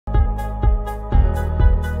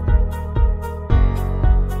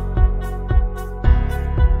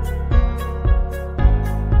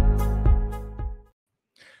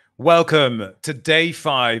Welcome to day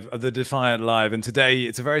 5 of the Defiant Live. And today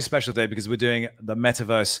it's a very special day because we're doing the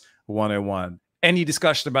Metaverse 101. Any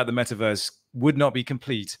discussion about the Metaverse would not be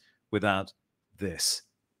complete without this.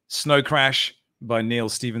 Snow Crash by Neil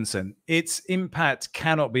Stephenson. Its impact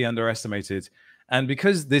cannot be underestimated. And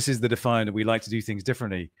because this is the Defiant and we like to do things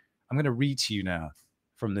differently, I'm going to read to you now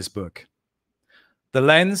from this book. The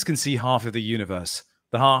lens can see half of the universe,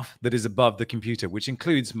 the half that is above the computer, which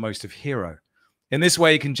includes most of Hero. In this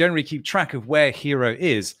way, it can generally keep track of where Hero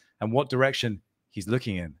is and what direction he's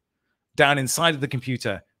looking in. Down inside of the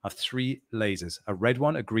computer are 3 lasers, a red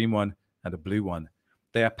one, a green one, and a blue one.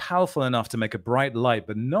 They are powerful enough to make a bright light,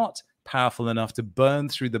 but not powerful enough to burn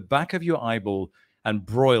through the back of your eyeball and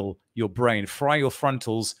broil your brain, fry your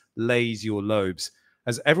frontals, laze your lobes.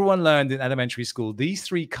 As everyone learned in elementary school, these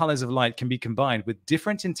 3 colors of light can be combined with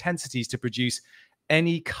different intensities to produce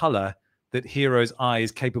any color that Hero's eye is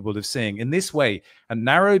capable of seeing. In this way, a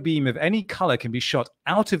narrow beam of any color can be shot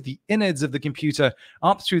out of the innards of the computer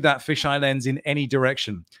up through that fisheye lens in any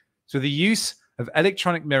direction. Through the use of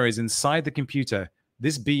electronic mirrors inside the computer,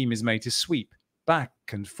 this beam is made to sweep back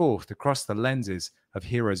and forth across the lenses of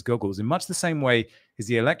Hero's goggles in much the same way as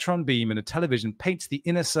the electron beam in a television paints the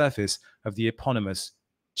inner surface of the eponymous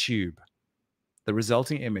tube. The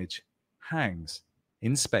resulting image hangs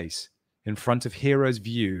in space in front of Hero's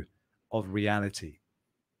view of reality.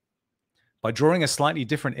 By drawing a slightly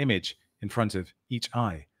different image in front of each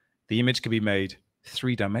eye, the image can be made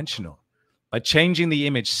 3-dimensional. By changing the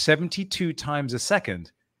image 72 times a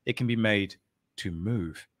second, it can be made to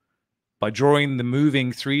move. By drawing the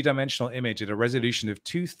moving 3-dimensional image at a resolution of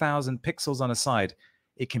 2,000 pixels on a side,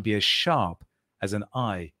 it can be as sharp as an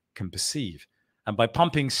eye can perceive. And by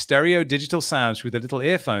pumping stereo digital sounds through the little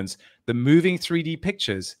earphones, the moving 3D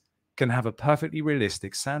pictures can have a perfectly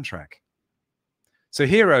realistic soundtrack. So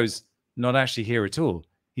Hero's not actually here at all.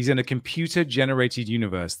 He's in a computer-generated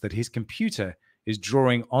universe that his computer is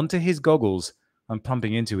drawing onto his goggles and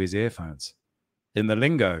pumping into his earphones. In the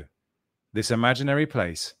lingo, this imaginary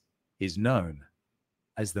place is known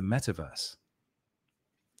as the Metaverse.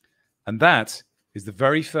 And that is the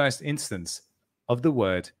very first instance of the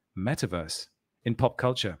word Metaverse in pop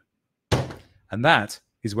culture. And that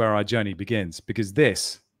is where our journey begins, because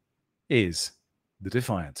this is the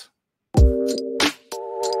Defiant.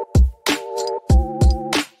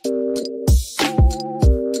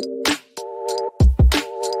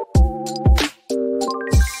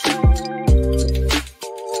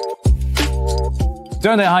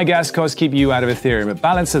 Don't let high gas costs keep you out of Ethereum. A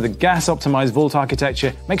Balancer, the gas-optimized vault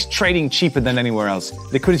architecture, makes trading cheaper than anywhere else.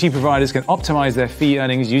 Liquidity providers can optimize their fee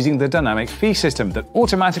earnings using the dynamic fee system that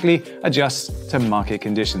automatically adjusts to market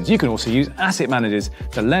conditions. You can also use asset managers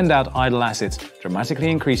to lend out idle assets, dramatically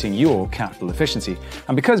increasing your capital efficiency.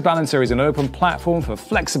 And because Balancer is an open platform for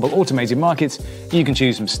flexible automated markets, you can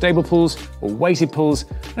choose from stable pools or weighted pools,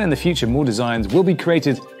 and in the future more designs will be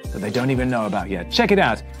created that they don't even know about yet. Check it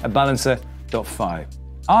out at Balancer.fi.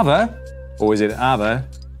 Ava, or is it Ava?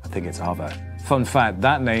 I think it's Ava. Fun fact,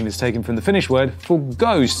 that name is taken from the Finnish word for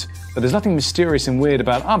ghost, but there's nothing mysterious and weird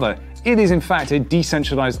about Ava. It is in fact a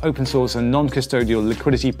decentralized open source and non-custodial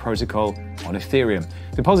liquidity protocol on Ethereum.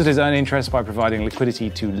 Depositors earn interest by providing liquidity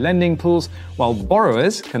to lending pools, while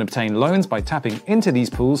borrowers can obtain loans by tapping into these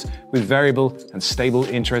pools with variable and stable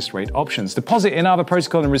interest rate options. Deposit in Ava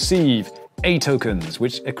protocol and receive A tokens,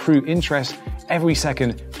 which accrue interest every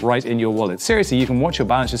second right in your wallet. Seriously, you can watch your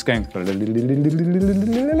balance just going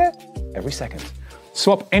every second.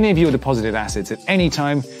 Swap any of your deposited assets at any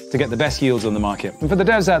time to get the best yields on the market. And for the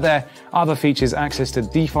devs out there, Ava features access to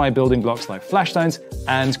DeFi building blocks like flash loans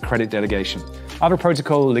and credit delegation. Ava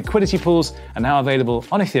protocol liquidity pools are now available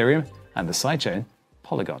on Ethereum and the sidechain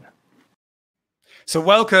Polygon. So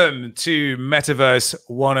welcome to Metaverse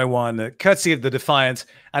 101, courtesy of the Defiant.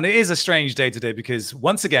 And it is a strange day today because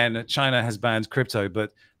once again, China has banned crypto,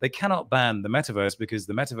 but they cannot ban the Metaverse because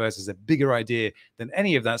the Metaverse is a bigger idea than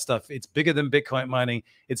any of that stuff. It's bigger than Bitcoin mining.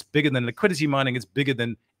 It's bigger than liquidity mining. It's bigger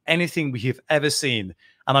than anything we have ever seen.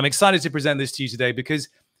 And I'm excited to present this to you today because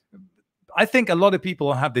I think a lot of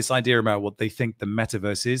people have this idea about what they think the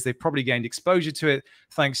Metaverse is. They've probably gained exposure to it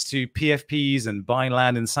thanks to PFPs and buying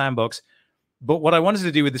land in Sandbox. But what I wanted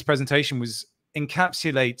to do with this presentation was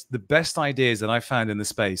encapsulate the best ideas that I found in the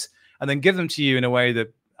space and then give them to you in a way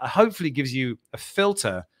that hopefully gives you a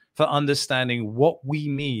filter for understanding what we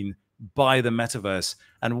mean by the Metaverse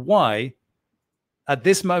and why, at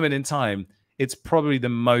this moment in time, it's probably the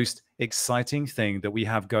most exciting thing that we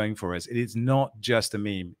have going for us. It is not just a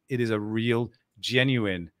meme. It is a real,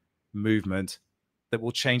 genuine movement that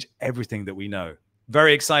will change everything that we know.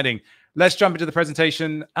 Very exciting. Let's jump into the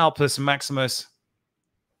presentation. Alpus Maximus.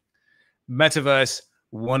 Metaverse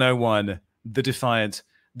 101, the Defiant.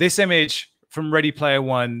 This image from Ready Player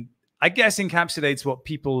One, I guess, encapsulates what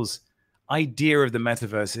people's idea of the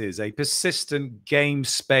metaverse is: a persistent game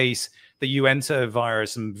space that you enter via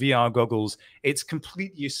some VR goggles. It's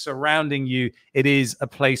completely surrounding you. It is a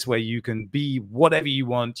place where you can be whatever you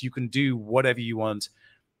want. You can do whatever you want.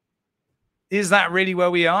 Is that really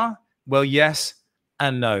where we are? Well, yes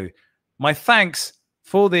and no. My thanks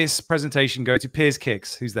for this presentation go to Piers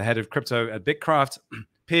Kicks, who's the head of crypto at Bitcraft.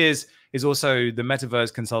 Piers is also the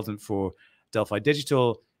metaverse consultant for Delphi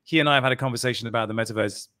Digital. He and I have had a conversation about the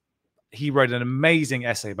metaverse. He wrote an amazing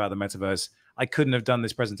essay about the metaverse. I couldn't have done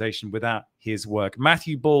this presentation without his work.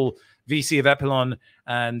 Matthew Ball, VC of Epsilon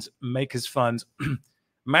and Makers Fund.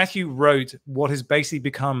 Matthew wrote what has basically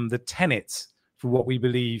become the tenets for what we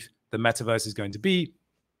believe the metaverse is going to be.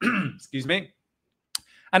 Excuse me.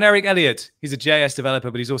 And Eric Elliot, he's a JS developer,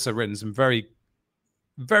 but he's also written some very,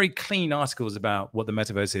 very clean articles about what the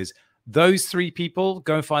metaverse is. Those three people,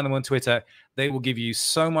 go and find them on Twitter. They will give you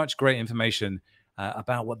so much great information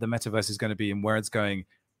about what the metaverse is going to be and where it's going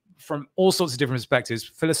from all sorts of different perspectives: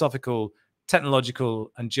 philosophical,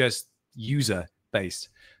 technological, and just user-based.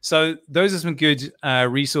 So those are some good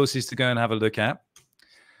resources to go and have a look at.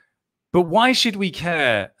 But why should we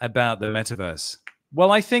care about the metaverse?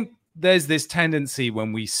 Well, I think there's this tendency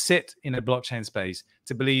when we sit in a blockchain space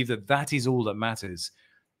to believe that that is all that matters.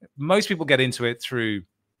 Most people get into it through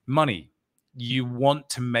money. You want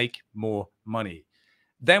to make more money.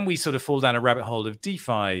 Then we sort of fall down a rabbit hole of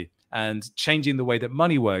DeFi and changing the way that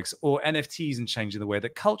money works, or NFTs and changing the way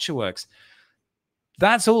that culture works.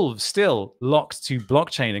 That's all still locked to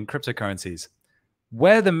blockchain and cryptocurrencies.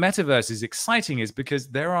 Where the metaverse is exciting is because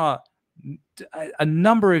there are a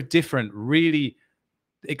number of different really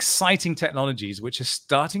exciting technologies which are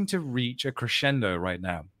starting to reach a crescendo right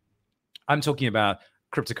now. I'm talking about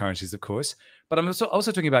cryptocurrencies, of course, but I'm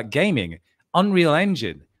also talking about gaming. Unreal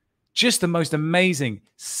Engine, just the most amazing,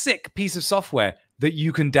 sick piece of software that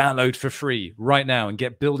you can download for free right now and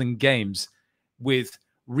get building games with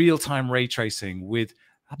real-time ray tracing, with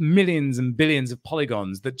millions and billions of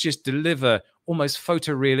polygons that just deliver almost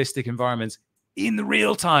photorealistic environments in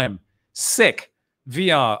real time. Sick.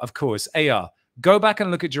 VR, of course, AR. Go back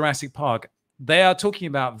and look at Jurassic Park. They are talking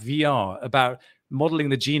about VR, about modeling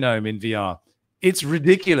the genome in VR. It's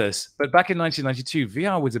ridiculous. But back in 1992,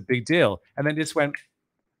 VR was a big deal. And then just went,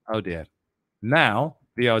 oh dear. Now,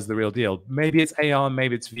 VR is the real deal. Maybe it's AR,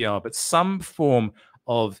 maybe it's VR, but some form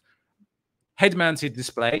of head-mounted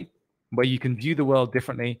display where you can view the world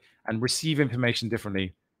differently and receive information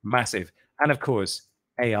differently, massive. And of course,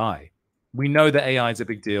 AI. We know that AI is a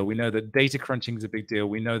big deal. We know that data crunching is a big deal.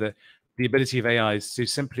 We know that the ability of AI is to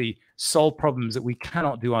simply solve problems that we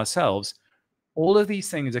cannot do ourselves. All of these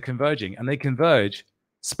things are converging, and they converge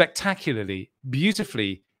spectacularly,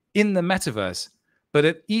 beautifully in the metaverse. But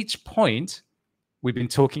at each point, we've been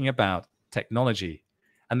talking about technology.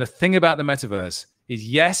 And the thing about the metaverse is,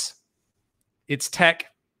 yes, it's tech.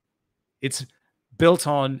 It's built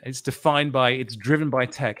on, it's defined by, it's driven by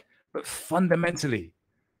tech. But fundamentally,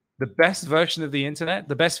 the best version of the internet,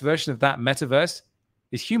 the best version of that metaverse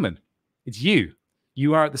is human. It's you.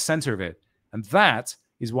 You are at the center of it. And that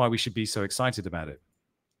is why we should be so excited about it.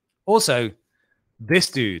 Also,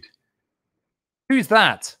 this dude. Who's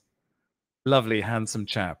that? Lovely, handsome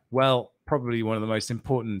chap. Well, probably one of the most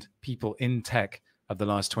important people in tech of the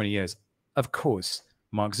last 20 years. Of course,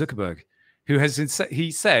 Mark Zuckerberg, who has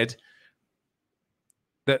said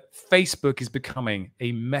that Facebook is becoming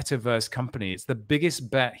a metaverse company. It's the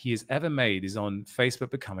biggest bet he has ever made is on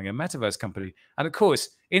Facebook becoming a metaverse company. And of course,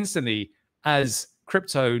 instantly, as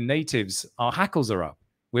crypto natives, our hackles are up.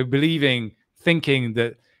 We're thinking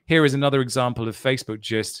that here is another example of Facebook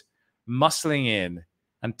just muscling in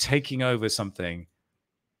and taking over something,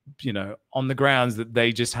 on the grounds that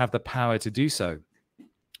they just have the power to do so.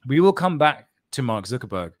 We will come back to Mark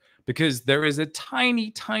Zuckerberg because there is a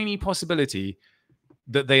tiny, tiny possibility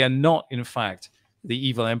that they are not, in fact, the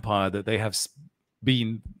evil empire that they have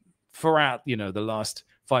been throughout, the last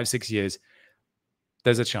 5-6 years.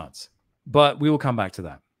 There's a chance, but we will come back to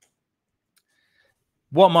that.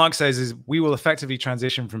 What Mark says is we will effectively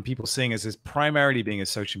transition from people seeing us as primarily being a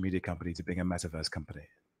social media company to being a metaverse company.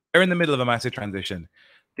 They're in the middle of a massive transition.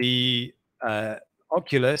 The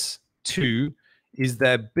Oculus 2 is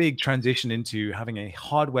their big transition into having a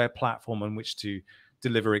hardware platform on which to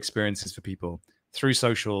deliver experiences for people through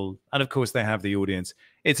social. And of course, they have the audience.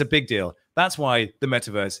 It's a big deal. That's why the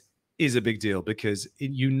metaverse is a big deal, because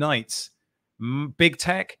it unites big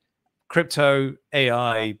tech, crypto,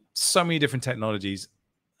 AI, so many different technologies.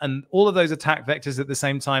 And all of those attack vectors at the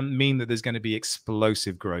same time mean that there's going to be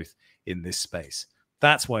explosive growth in this space.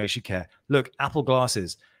 That's why you should care. Look, Apple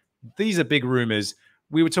glasses. These are big rumors.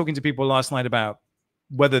 We were talking to people last night about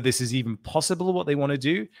whether this is even possible, what they want to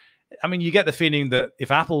do. I mean, you get the feeling that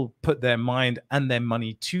if Apple put their mind and their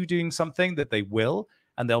money to doing something, that they will,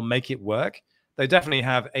 and they'll make it work. They definitely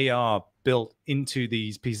have AR built into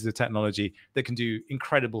these pieces of technology that can do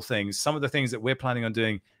incredible things. Some of the things that we're planning on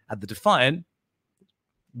doing at the Defiant,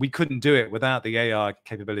 we couldn't do it without the AR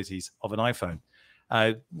capabilities of an iPhone.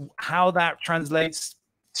 How that translates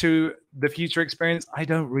to the future experience, I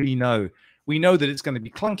don't really know. We know that it's going to be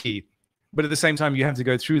clunky, but at the same time, you have to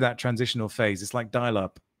go through that transitional phase. It's like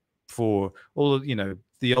dial-up for all, you know,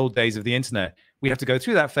 the old days of the internet. We have to go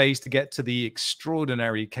through that phase to get to the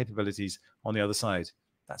extraordinary capabilities on the other side.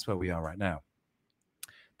 That's where we are right now.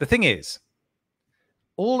 The thing is,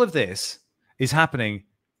 all of this is happening,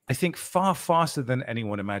 I think, far faster than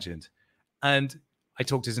anyone imagined. And I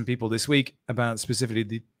talked to some people this week about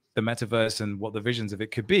specifically the metaverse and what the visions of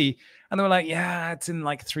it could be. And they were like, yeah, it's in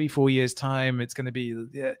like 3-4 years time. It's going to be,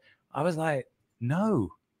 yeah. I was like, no.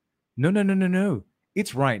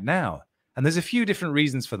 It's right now. And there's a few different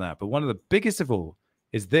reasons for that. But one of the biggest of all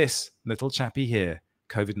is this little chappy here,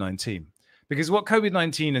 COVID-19. Because what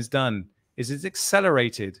COVID-19 has done is it's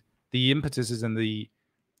accelerated the impetuses and the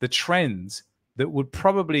trends that would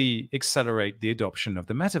probably accelerate the adoption of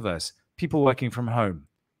the metaverse. People working from home,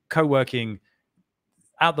 co-working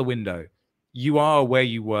out the window. You are where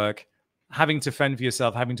you work, having to fend for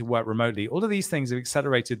yourself, having to work remotely. All of these things have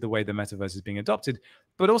accelerated the way the metaverse is being adopted.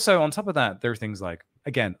 But also on top of that, there are things like,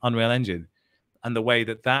 again, Unreal Engine and the way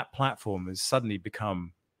that that platform has suddenly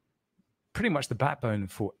become pretty much the backbone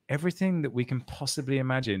for everything that we can possibly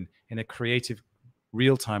imagine in a creative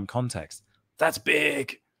real-time context. That's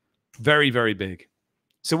big, very, very big.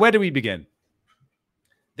 So where do we begin?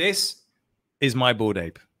 This is my Bored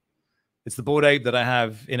Ape. It's the Bored Ape that I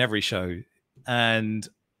have in every show. And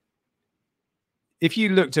if you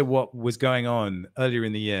looked at what was going on earlier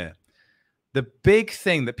in the year, the big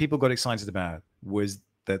thing that people got excited about was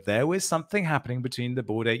that there was something happening between the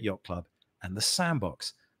Bored Ape Yacht Club and the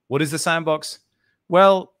Sandbox. What is the Sandbox?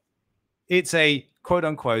 Well, it's a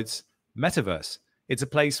quote-unquote metaverse. It's a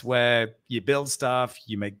place where you build stuff,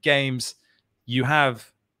 you make games, you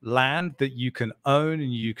have land that you can own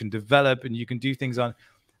and you can develop and you can do things on.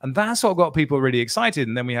 And that's what got people really excited.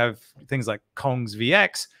 And then we have things like Kong's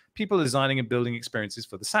VX, people designing and building experiences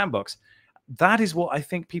for the Sandbox. That is what I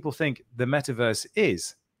think people think the metaverse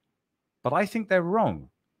is. But I think they're wrong.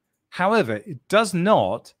 However, it does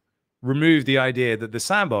not remove the idea that the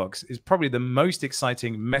Sandbox is probably the most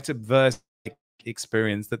exciting metaverse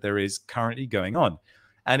experience that there is currently going on.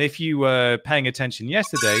 And if you were paying attention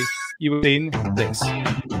yesterday, you would have seen this.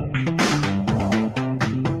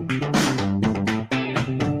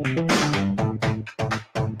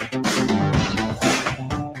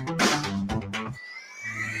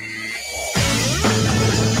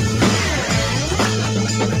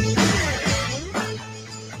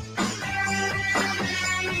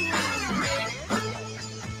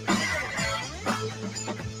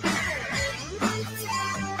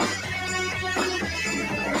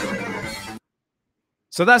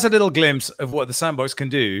 So that's a little glimpse of what the Sandbox can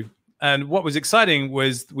do. And what was exciting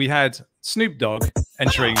was we had Snoop Dogg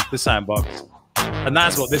entering the Sandbox. And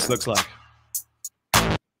that's what this looks like.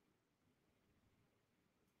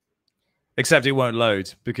 Except it won't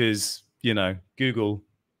load because, you know, Google.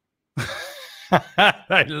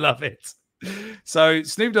 I love it. So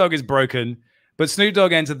Snoop Dogg is broken, but Snoop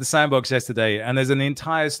Dogg entered the Sandbox yesterday, and there's an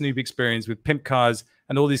entire Snoop experience with pimp cars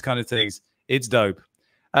and all these kind of things. It's dope.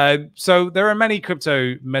 So there are many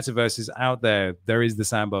crypto metaverses out there. There is the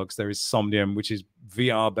Sandbox, there is Somnium, which is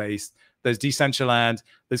VR based. There's Decentralized,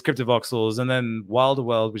 there's CryptoVoxels, and then Wilder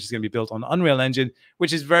World, which is going to be built on Unreal Engine,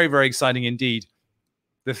 which is very, very exciting indeed.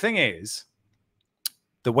 The thing is,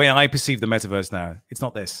 the way I perceive the metaverse now, it's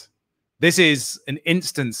not this. This is an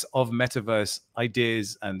instance of metaverse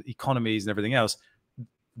ideas and economies and everything else.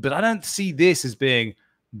 But I don't see this as being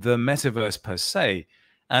the metaverse per se.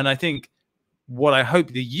 And I think what I hope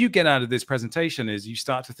that you get out of this presentation is you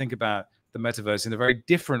start to think about the metaverse in a very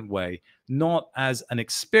different way, not as an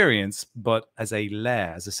experience, but as a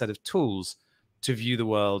layer, as a set of tools to view the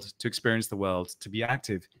world, to experience the world, to be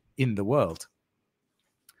active in the world.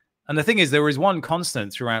 And the thing is, there is one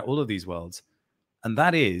constant throughout all of these worlds, and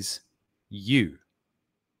that is you.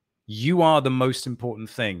 You are the most important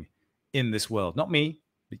thing in this world, not me,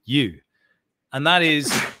 but you. And that is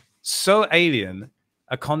so alien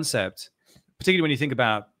a concept, particularly when you think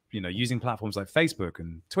about, you know, using platforms like Facebook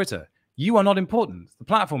and Twitter. You are not important. The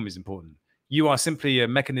platform is important. You are simply a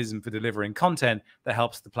mechanism for delivering content that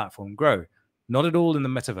helps the platform grow. Not at all in the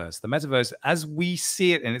metaverse. The metaverse, as we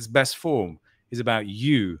see it in its best form, is about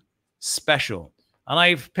you, special. And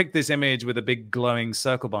I've picked this image with a big glowing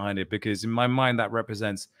circle behind it because in my mind that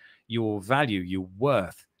represents your value, your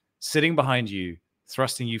worth, sitting behind you,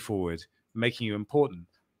 thrusting you forward, making you important.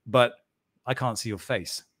 But I can't see your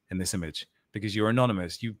face in this image because you're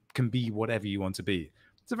anonymous. You can be whatever you want to be.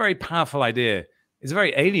 It's a very powerful idea. It's a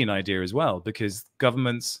very alien idea as well because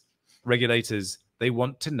governments, regulators, they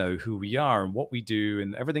want to know who we are and what we do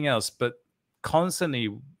and everything else. But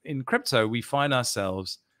constantly in crypto, we find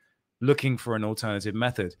ourselves looking for an alternative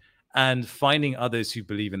method and finding others who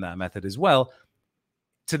believe in that method as well,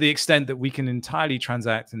 to the extent that we can entirely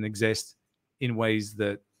transact and exist in ways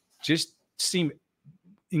that just seem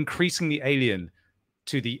increasingly alien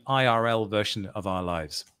to the IRL version of our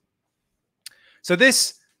lives. So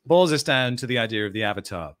this boils us down to the idea of the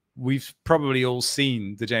avatar. We've probably all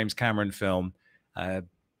seen the James Cameron film.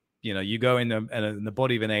 You know, you go in the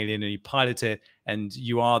body of an alien and you pilot it, and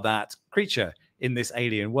you are that creature in this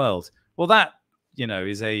alien world. Well, that, you know,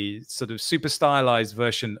 is a sort of super stylized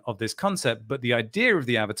version of this concept. But the idea of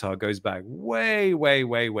the avatar goes back way, way,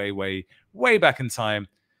 way, way, way, way back in time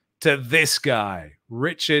to this guy,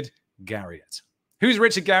 Richard Garriott. Who's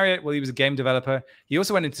Richard Garriott? Well, he was a game developer. He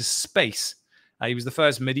also went into space. He was the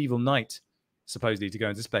first medieval knight, supposedly, to go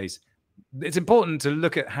into space. It's important to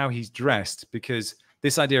look at how he's dressed because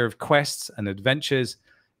this idea of quests and adventures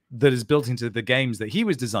that is built into the games that he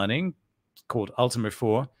was designing, called Ultima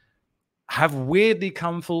 4, have weirdly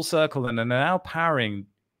come full circle and are now powering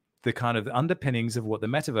the kind of underpinnings of what the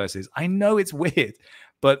metaverse is. I know it's weird,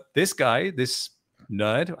 but this guy, this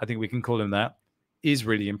nerd, I think we can call him that, is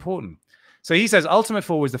really important. So he says, Ultima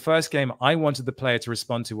 4 was the first game I wanted the player to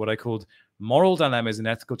respond to what I called moral dilemmas and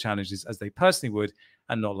ethical challenges as they personally would,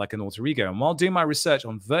 and not like an alter ego. And while doing my research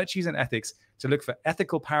on virtues and ethics to look for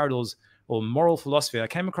ethical paradoxes or moral philosophy, I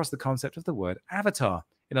came across the concept of the word avatar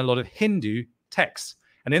in a lot of Hindu texts.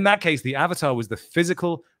 And in that case, the avatar was the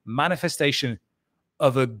physical manifestation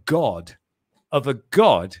of a god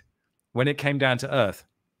when it came down to earth.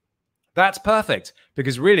 That's perfect,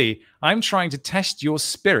 because really, I'm trying to test your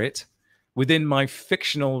spirit within my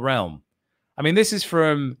fictional realm. I mean, this is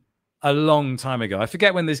from a long time ago. I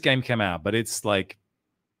forget when this game came out, but it's like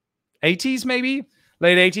 80s, maybe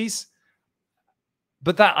late 80s.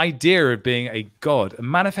 But that idea of being a god, a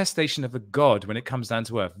manifestation of a god when it comes down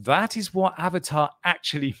to earth, that is what avatar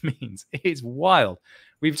actually means. It's wild.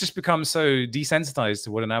 We've just become so desensitized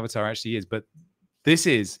to what an avatar actually is. But this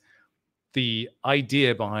is the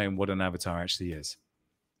idea behind what an avatar actually is.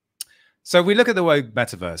 So we look at the word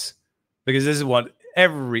metaverse, because this is what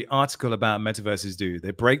every article about metaverses do. They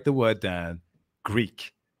break the word down: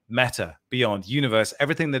 Greek, meta, beyond, universe,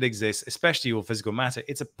 everything that exists, especially all physical matter.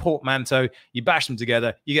 It's a portmanteau. You bash them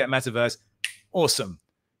together, you get metaverse. Awesome.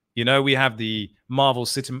 You know, we have the Marvel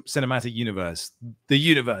cinematic universe, the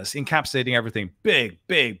universe encapsulating everything. Big,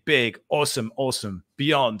 big, big, awesome, awesome,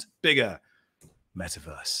 beyond, bigger,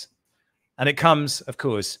 metaverse. And it comes, of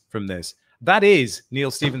course, from this. That is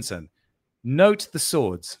Neil Stephenson. Note the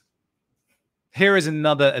swords. Here is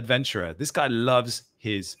another adventurer. This guy loves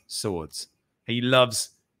his swords. He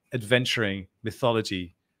loves adventuring,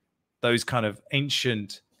 mythology, those kind of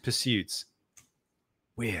ancient pursuits.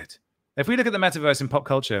 Weird. If we look at the metaverse in pop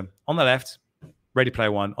culture, on the left, Ready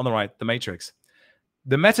Player One, on the right, The Matrix.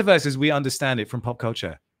 The metaverse, as we understand it from pop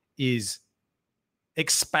culture, is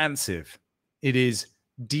expansive. It is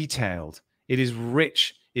detailed. It is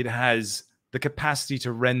rich. It has the capacity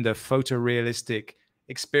to render photorealistic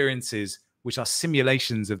experiences which are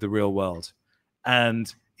simulations of the real world.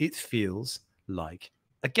 And it feels like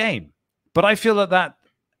a game. But I feel that that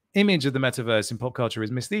image of the metaverse in pop culture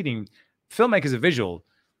is misleading. Filmmakers are visual.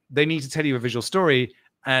 They need to tell you a visual story,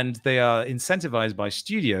 and they are incentivized by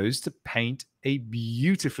studios to paint a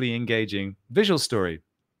beautifully engaging visual story.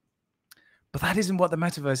 But that isn't what the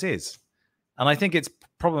metaverse is. And I think it's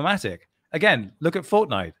problematic. Again, look at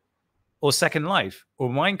Fortnite or Second Life or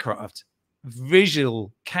Minecraft.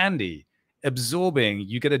 Visual candy. Absorbing,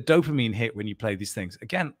 you get a dopamine hit when you play these things.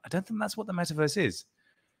 Again, I don't think that's what the metaverse is,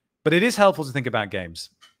 but it is helpful to think about games.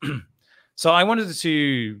 So I wanted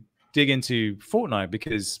to dig into Fortnite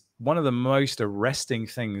because one of the most arresting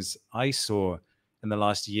things I saw in the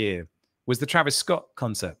last year was the Travis Scott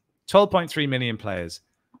concept. 12.3 million players.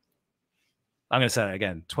 I'm going to say that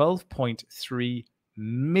again. 12.3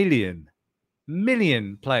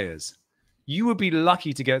 million players. You would be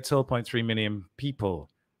lucky to get 12.3 million people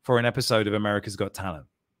for an episode of America's Got Talent.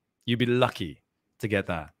 You'd be lucky to get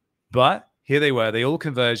that. But here they were. They all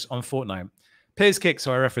converged on Fortnite. Piers Kicks,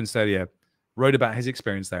 who I referenced earlier, wrote about his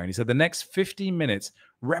experience there. And he said the next 15 minutes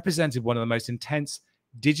represented one of the most intense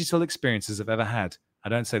digital experiences I've ever had. I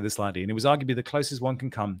don't say this lightly. And it was arguably the closest one can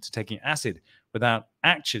come to taking acid without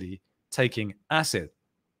actually taking acid.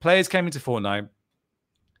 Players came into Fortnite.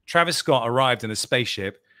 Travis Scott arrived in a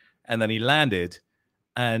spaceship and then he landed.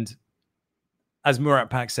 And as Murat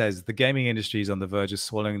Pak says, the gaming industry is on the verge of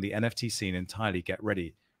swallowing the NFT scene entirely. Get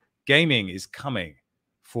ready. Gaming is coming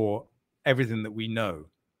for everything that we know.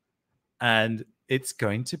 And it's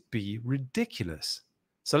going to be ridiculous.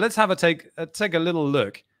 So let's have take a little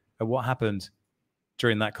look at what happened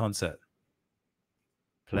during that concert.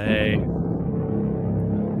 Play.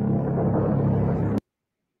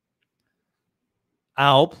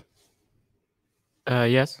 Alp.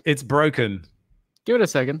 Yes. It's broken. Give it a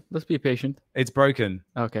second. Let's be patient. It's broken.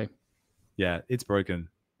 Okay. Yeah, it's broken.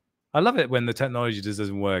 I love it when the technology just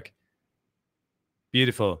doesn't work.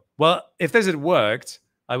 Beautiful. Well, if this had worked,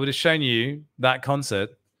 I would have shown you that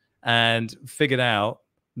concert and figured out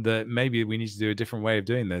that maybe we need to do a different way of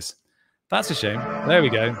doing this. That's a shame. There we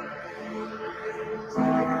go.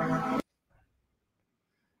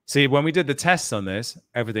 See, when we did the tests on this,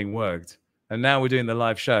 everything worked. And now we're doing the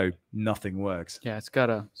live show, nothing works. Yeah, it's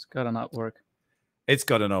gotta not work. It's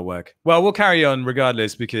gotta not work. Well, we'll carry on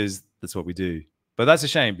regardless because that's what we do. But that's a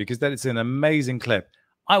shame because that it's an amazing clip.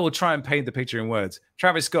 I will try and paint the picture in words.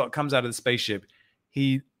 Travis Scott comes out of the spaceship.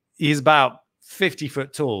 He's about 50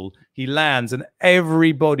 foot tall. He lands and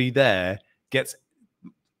everybody there gets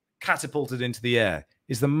catapulted into the air.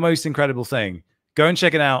 It's the most incredible thing. Go and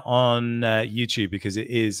check it out on YouTube because it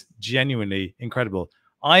is genuinely incredible.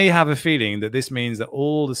 I have a feeling that this means that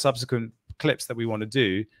all the subsequent clips that we want to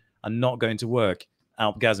do are not going to work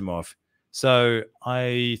out Gazimov. So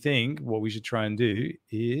I think what we should try and do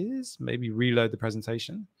is maybe reload the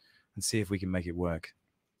presentation and see if we can make it work.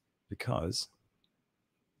 Because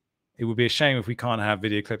it would be a shame if we can't have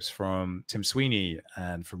video clips from Tim Sweeney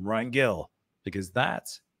and from Ryan Gill, because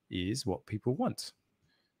that is what people want.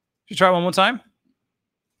 Should we try it one more time?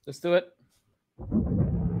 Let's do it.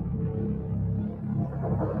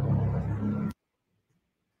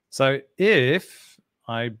 So if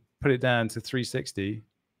I put it down to 360,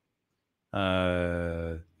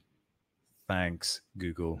 thanks,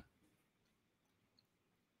 Google.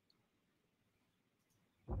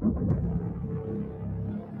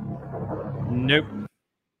 Nope.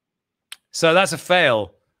 So that's a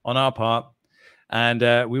fail on our part. And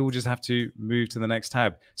we will just have to move to the next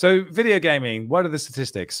tab. So video gaming, what are the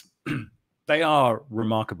statistics? They are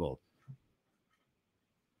remarkable.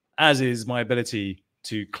 As is my ability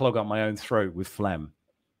to clog up my own throat with phlegm.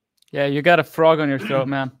 Yeah, you got a frog on your throat,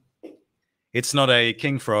 man. It's not a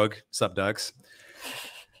king frog, subducks.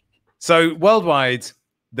 So worldwide,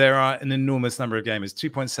 there are an enormous number of gamers,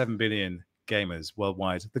 2.7 billion gamers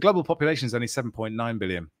worldwide. The global population is only 7.9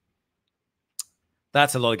 billion.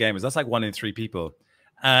 That's a lot of gamers. That's like 1 in 3 people.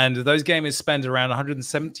 And those gamers spend around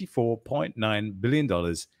 $174.9 billion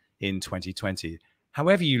in 2020.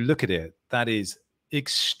 However you look at it, that is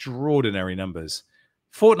extraordinary numbers.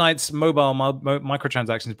 Fortnite's mobile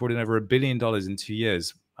microtransactions brought in over $1 billion in 2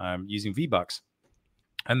 years using V-Bucks.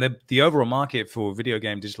 And the overall market for video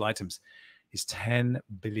game digital items is $10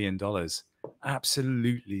 billion.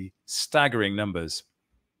 Absolutely staggering numbers.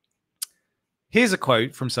 Here's a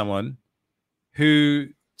quote from someone who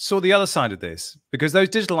saw the other side of this, because those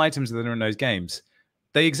digital items that are in those games,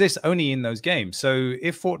 they exist only in those games. So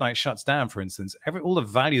if Fortnite shuts down, for instance, all the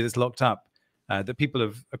value that's locked up that people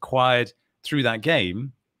have acquired through that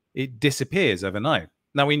game, it disappears overnight.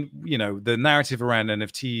 Now, the narrative around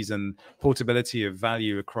NFTs and portability of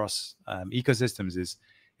value across ecosystems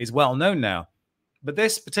is well known now. But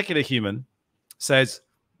this particular human says,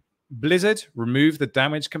 Blizzard removed the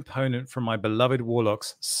damage component from my beloved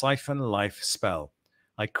Warlock's Siphon Life spell.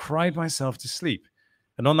 I cried myself to sleep.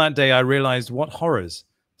 And on that day, I realized what horrors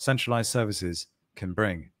centralized services can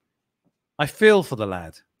bring. I feel for the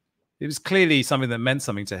lad. It was clearly something that meant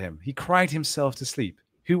something to him. He cried himself to sleep.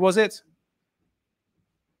 Who was it?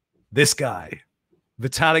 This guy,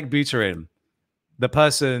 Vitalik Buterin, the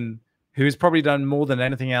person who has probably done more than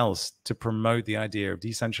anything else to promote the idea of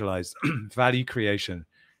decentralized value creation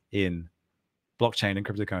in blockchain and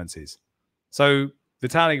cryptocurrencies. So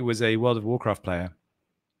Vitalik was a World of Warcraft player.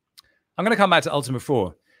 I'm going to come back to Ultima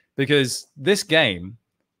 4 because this game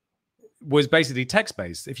was basically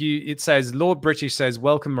text-based. It says, Lord British says,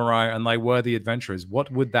 welcome, Mariah, and thy worthy adventurers.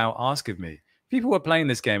 What would thou ask of me? People were playing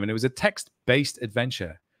this game, and it was a text-based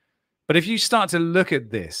adventure. But if you start to look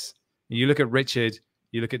at this, you look at Richard,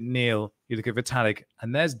 you look at Neil, you look at Vitalik,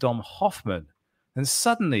 and there's Dom Hoffman, and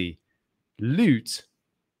suddenly loot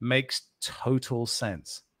makes total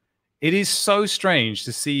sense. It is so strange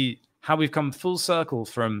to see how we've come full circle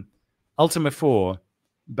from Ultima 4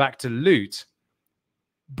 back to loot.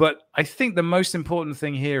 But I think the most important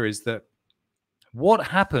thing here is that what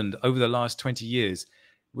happened over the last 20 years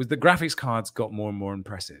was the graphics cards got more and more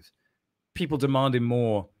impressive. People demanded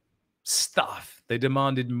more stuff. They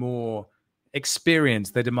demanded more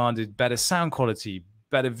experience. They demanded better sound quality,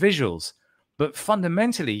 better visuals. But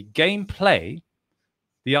fundamentally, gameplay,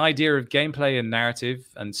 the idea of gameplay and narrative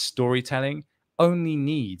and storytelling only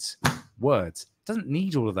needs words. It doesn't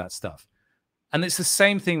need all of that stuff. And it's the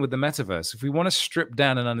same thing with the metaverse. If we want to strip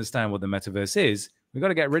down and understand what the metaverse is, we've got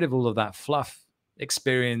to get rid of all of that fluff,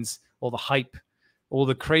 experience, all the hype, all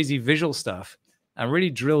the crazy visual stuff, and really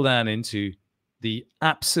drill down into the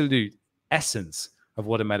absolute essence of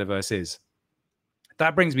what a metaverse is.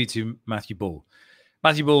 That brings me to Matthew Ball.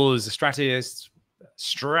 Matthew Ball is a strategist,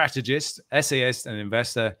 essayist, and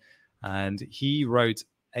investor, and he wrote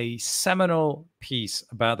a seminal piece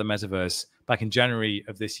about the metaverse back in January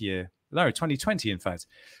of this year. No, 2020, in fact.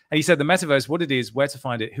 And he said the metaverse, what it is, where to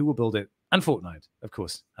find it, who will build it, and Fortnite, of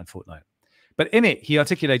course, and Fortnite. But in it, he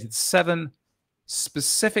articulated 7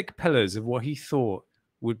 specific pillars of what he thought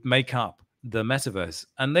would make up the metaverse.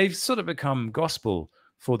 And they've sort of become gospel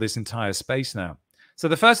for this entire space now. So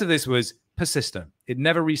the first of this was persistent. It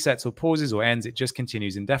never resets or pauses or ends. It just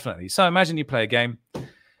continues indefinitely. So imagine you play a game,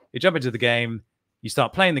 you jump into the game, you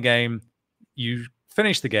start playing the game, you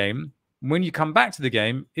finish the game. When you come back to the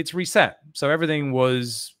game, it's reset. So everything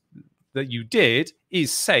that you did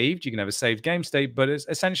is saved. You can have a saved game state, but it's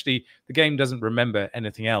essentially the game doesn't remember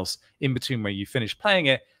anything else in between where you finished playing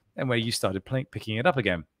it and where you started picking it up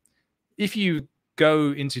again. If you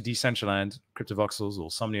go into Decentralized, Cryptovoxels,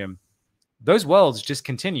 or Somnium, those worlds just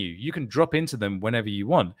continue. You can drop into them whenever you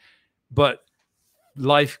want, but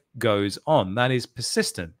life goes on. That is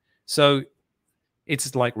persistent. So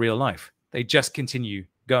it's like real life. They just continue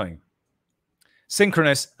going.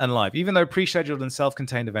 Synchronous and live. Even though pre-scheduled and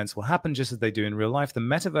self-contained events will happen just as they do in real life, the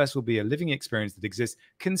metaverse will be a living experience that exists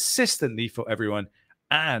consistently for everyone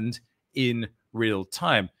and in real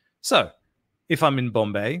time. So if I'm in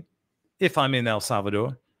Bombay, if I'm in El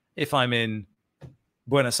Salvador, if I'm in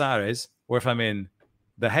Buenos Aires, or if I'm in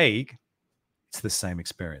The Hague, it's the same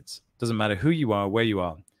experience. Doesn't matter who you are, where you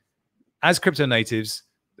are. As crypto natives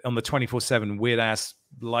on the 24/7 weird-ass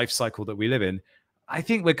life cycle that we live in, I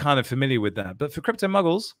think we're kind of familiar with that. But for crypto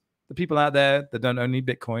muggles, the people out there that don't own any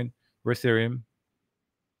Bitcoin or Ethereum,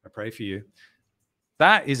 I pray for you.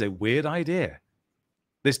 That is a weird idea.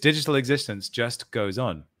 This digital existence just goes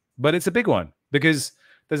on. But it's a big one because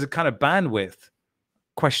there's a kind of bandwidth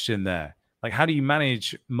question there. Like, how do you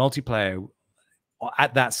manage multiplayer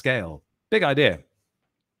at that scale? Big idea.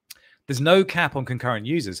 There's no cap on concurrent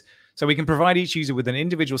users. So we can provide each user with an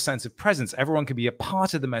individual sense of presence. Everyone can be a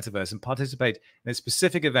part of the metaverse and participate in a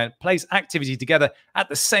specific event, place activity together at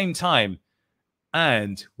the same time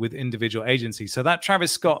and with individual agency. So that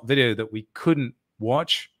Travis Scott video that we couldn't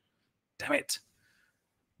watch, damn it,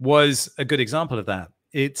 was a good example of that.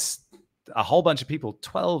 It's a whole bunch of people,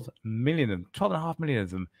 12 million of them, 12.5 million of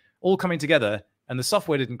them, all coming together, and the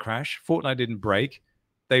software didn't crash. Fortnite didn't break.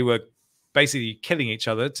 They were basically killing each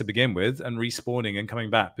other to begin with and respawning and coming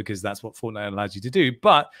back because that's what Fortnite allows you to do.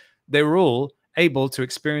 But they were all able to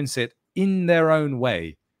experience it in their own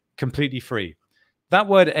way, completely free. That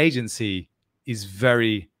word agency is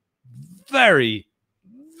very, very,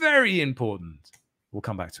 very important. We'll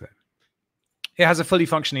come back to it. It has a fully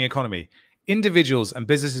functioning economy. Individuals and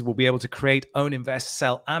businesses will be able to create, own, invest,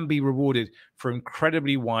 sell, and be rewarded for an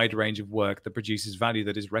incredibly wide range of work that produces value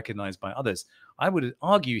that is recognized by others. I would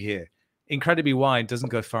argue here, incredibly wide doesn't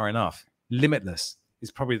go far enough. Limitless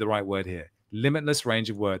is probably the right word here. Limitless range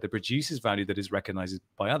of work that produces value that is recognized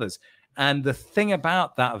by others. And the thing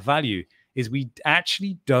about that value is we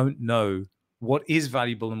actually don't know what is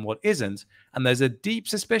valuable and what isn't. And there's a deep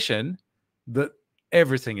suspicion that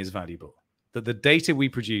everything is valuable, that the data we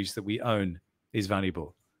produce, that we own, is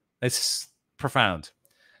valuable. It's profound.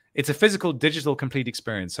 It's a physical, digital, complete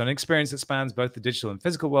experience. So an experience that spans both the digital and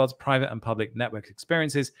physical worlds, private and public network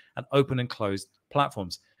experiences, and open and closed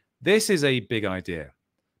platforms. This is a big idea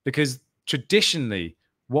because traditionally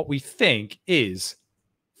what we think is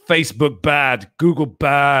Facebook bad, Google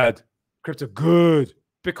bad, crypto good,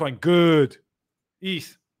 Bitcoin good,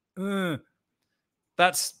 ETH.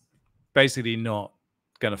 That's basically not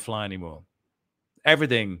going to fly anymore.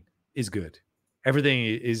 Everything is good. Everything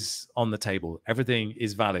is on the table. Everything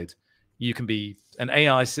is valid. You can be an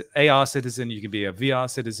AR citizen. You can be a VR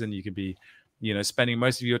citizen. You can be, spending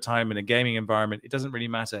most of your time in a gaming environment. It doesn't really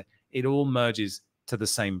matter. It all merges to the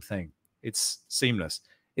same thing. It's seamless.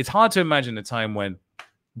 It's hard to imagine a time when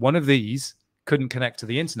one of these couldn't connect to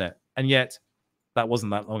the internet. And yet that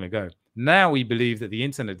wasn't that long ago. Now we believe that the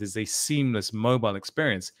internet is a seamless mobile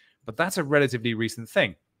experience, but that's a relatively recent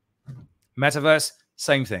thing. Metaverse,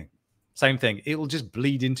 same thing. Same thing. It will just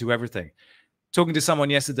bleed into everything. Talking to someone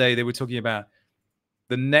yesterday, they were talking about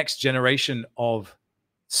the next generation of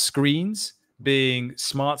screens being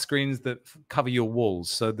smart screens that cover your walls.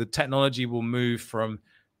 So the technology will move from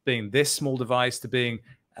being this small device to being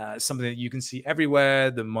something that you can see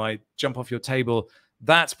everywhere that might jump off your table.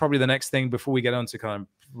 That's probably the next thing before we get on to kind of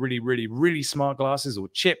really, really, really smart glasses or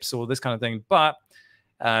chips or this kind of thing. But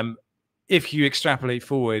if you extrapolate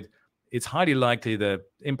forward, it's highly likely that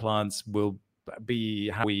implants will be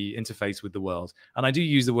how we interface with the world. And I do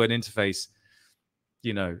use the word interface,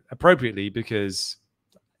 you know, appropriately, because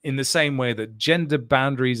in the same way that gender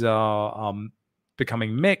boundaries are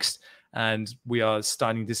becoming mixed, and we are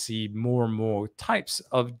starting to see more and more types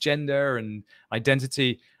of gender and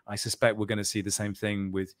identity, I suspect we're going to see the same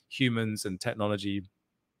thing with humans and technology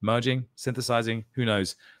merging, synthesizing. Who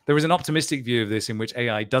knows? There is an optimistic view of this in which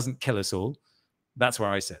AI doesn't kill us all. That's where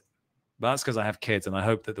I sit. That's because I have kids, and I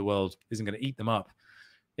hope that the world isn't going to eat them up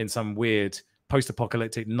in some weird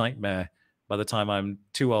post-apocalyptic nightmare by the time I'm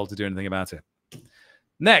too old to do anything about it.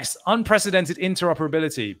 Next, unprecedented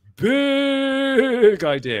interoperability. Big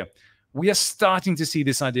idea. We are starting to see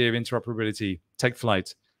this idea of interoperability take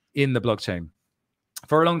flight in the blockchain.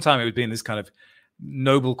 For a long time, it would be in this kind of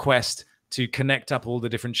noble quest to connect up all the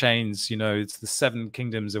different chains. You know, it's the 7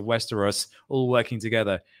 kingdoms of Westeros all working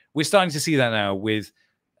together. We're starting to see that now with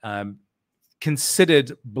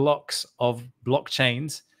considered blocks of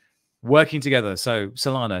blockchains working together. So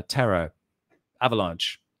Solana, Terra,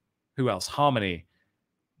 Avalanche, who else? Harmony,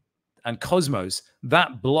 and Cosmos,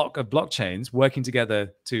 that block of blockchains working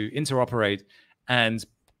together to interoperate and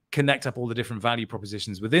connect up all the different value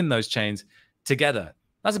propositions within those chains together.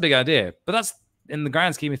 That's a big idea, but that's, in the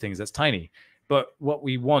grand scheme of things, that's tiny. But what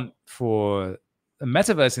we want for a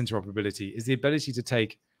metaverse interoperability is the ability to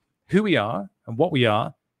take who we are and what we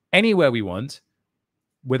are anywhere we want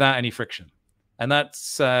without any friction. And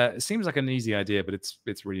that's it seems like an easy idea, but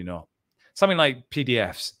it's really not. Something like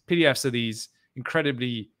PDFs. PDFs are these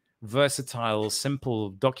incredibly versatile, simple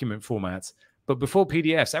document formats. But before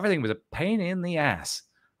PDFs, everything was a pain in the ass.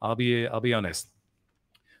 I'll be honest.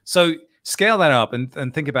 So scale that up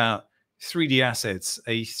and think about 3D assets,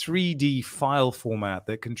 a 3D file format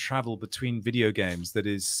that can travel between video games that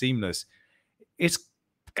is seamless. It's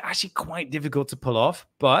actually quite difficult to pull off,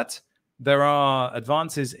 but there are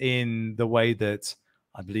advances in the way that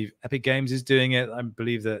I believe Epic Games is doing it. I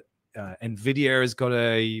believe that NVIDIA has got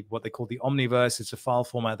what they call the Omniverse. It's a file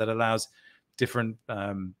format that allows different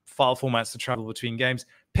file formats to travel between games.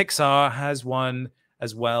 Pixar has one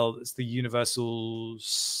as well. It's the Universal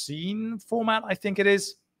Scene format, I think it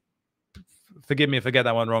is. Forgive me if I get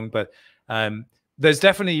that one wrong, but there's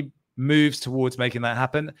definitely moves towards making that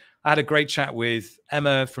happen. I had a great chat with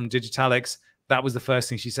Emma from Digitalics. That was the first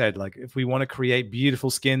thing she said. Like, if we want to create beautiful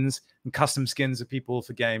skins and custom skins of people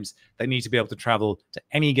for games, they need to be able to travel to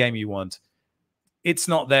any game you want. It's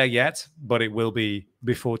not there yet, but it will be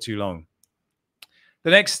before too long.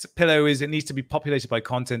 The next pillar is it needs to be populated by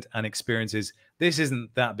content and experiences. This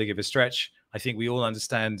isn't that big of a stretch. I think we all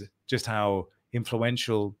understand just how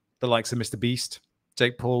influential the likes of Mr. Beast,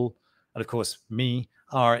 Jake Paul, and of course me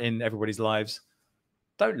are in everybody's lives.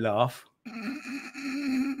 Don't laugh.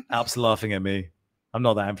 Alp's laughing at me. I'm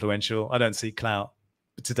not that influential. I don't see clout,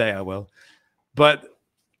 but today I will. But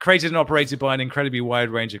created and operated by an incredibly wide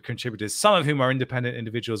range of contributors, some of whom are independent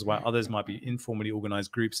individuals, while others might be informally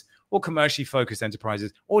organized groups or commercially focused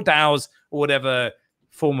enterprises or DAOs or whatever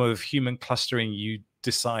form of human clustering you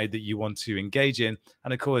decide that you want to engage in.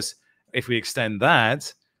 And of course, if we extend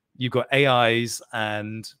that, you've got AIs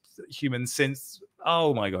and human synths.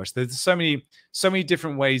 Oh my gosh, there's so many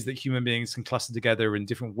different ways that human beings can cluster together and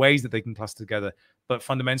different ways that they can cluster together. But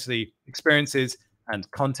fundamentally, experiences and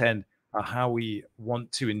content are how we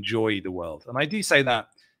want to enjoy the world. And I do say that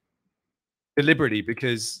deliberately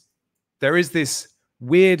because there is this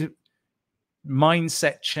weird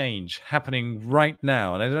mindset change happening right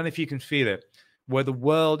now. And I don't know if you can feel it, where the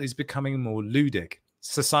world is becoming more ludic.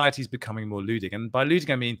 Society is becoming more ludic. And by ludic,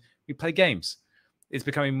 I mean we play games. It's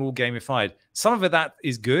becoming more gamified. Some of it that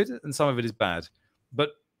is good and some of it is bad.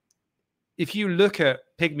 But if you look at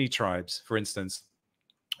pygmy tribes, for instance,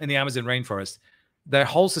 in the Amazon rainforest, their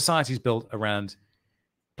whole society is built around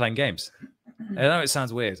playing games. I know it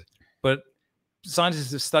sounds weird, but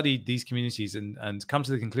scientists have studied these communities and come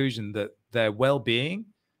to the conclusion that their well-being,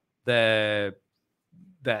 their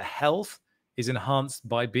health is enhanced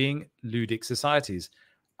by being ludic societies.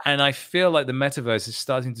 And I feel like the metaverse is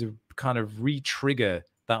starting to kind of re-trigger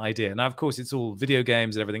that idea. Now, of course, it's all video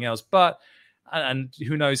games and everything else, but and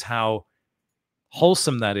who knows how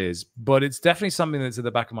wholesome that is, but it's definitely something that's at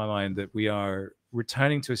the back of my mind, that we are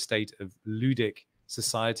returning to a state of ludic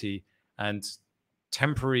society and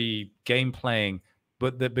temporary game playing,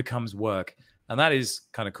 but that becomes work. And that is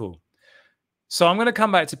kind of cool. So I'm going to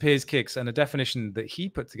come back to Piers Kicks and a definition that he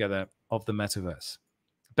put together of the metaverse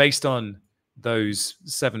based on those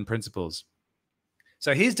 7 principles.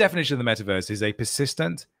 So his definition of the metaverse is a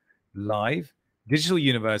persistent, live, digital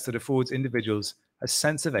universe that affords individuals a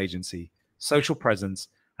sense of agency, social presence,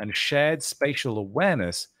 and shared spatial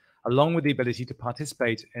awareness, along with the ability to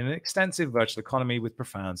participate in an extensive virtual economy with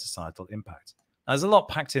profound societal impact. Now, there's a lot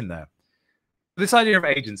packed in there. This idea of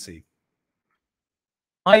agency.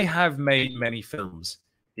 I have made many films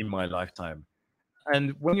in my lifetime.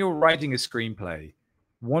 And when you're writing a screenplay,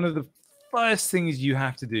 one of the first things you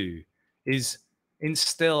have to do is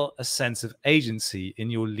instill a sense of agency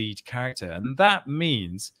in your lead character. And that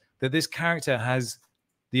means that this character has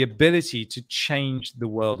the ability to change the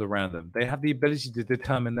world around them. They have the ability to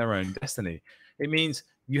determine their own destiny. It means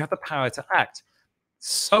you have the power to act.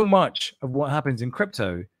 So much of what happens in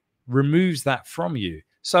crypto removes that from you.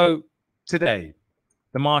 So today,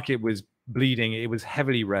 the market was bleeding. It was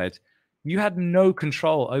heavily red. You had no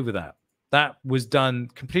control over that. That was done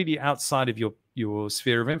completely outside of your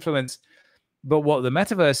sphere of influence. But what the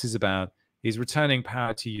metaverse is about is returning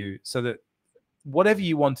power to you so that whatever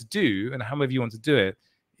you want to do and however you want to do it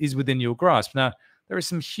is within your grasp. Now, there are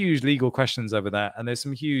some huge legal questions over that, and there's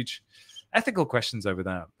some huge ethical questions over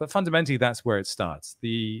that. But fundamentally, that's where it starts.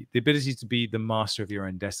 The ability to be the master of your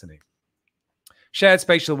own destiny. Shared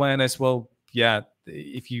spatial awareness, well, yeah,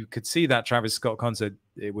 if you could see that Travis Scott concert,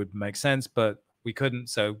 it would make sense, but we couldn't,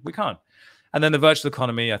 so we can't. And then the virtual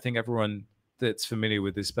economy, I think everyone that's familiar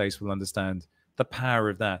with this space will understand the power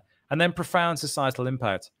of that. And then profound societal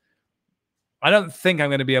impact. I don't think I'm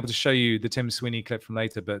going to be able to show you the Tim Sweeney clip from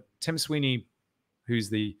later, but Tim Sweeney, who's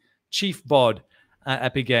the chief bod at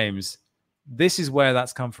Epic Games, this is where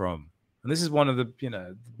that's come from. And this is one of the,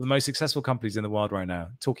 the most successful companies in the world right now,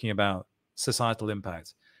 talking about societal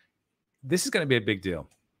impact. This is going to be a big deal.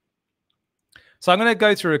 So I'm going to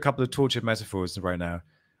go through a couple of tortured metaphors right now.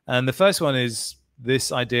 And the first one is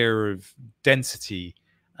this idea of density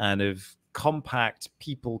and of compact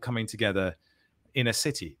people coming together in a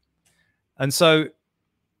city. And so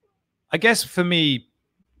I guess for me,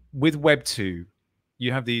 with Web 2,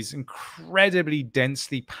 you have these incredibly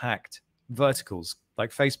densely packed verticals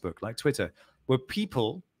like Facebook, like Twitter, where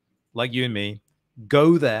people like you and me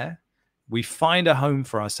go there, we find a home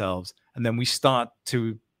for ourselves, and then we start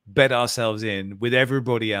to bed ourselves in with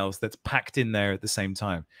everybody else that's packed in there at the same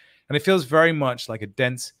time. And it feels very much like a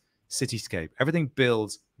dense cityscape. Everything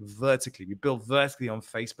builds vertically. We build vertically on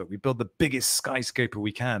Facebook. We build the biggest skyscraper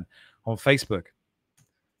we can on Facebook.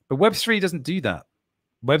 But Web3 doesn't do that.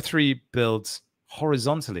 Web3 builds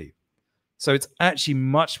horizontally. So it's actually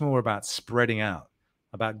much more about spreading out,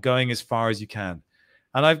 about going as far as you can.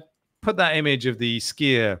 And I've put that image of the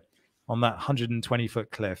skier on that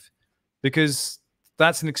 120-foot cliff because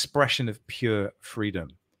that's an expression of pure freedom.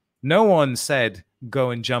 No one said go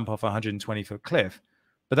and jump off a 120-foot cliff,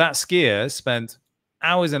 but that skier spent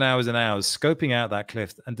hours and hours and hours scoping out that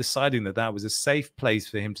cliff and deciding that that was a safe place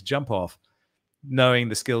for him to jump off, knowing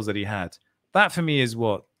the skills that he had. That for me is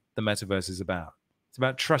what the metaverse is about. It's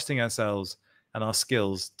about trusting ourselves and our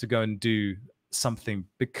skills to go and do something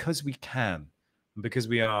because we can, because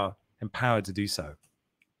we are empowered to do so.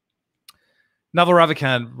 Naval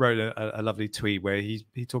Ravikant wrote a lovely tweet where he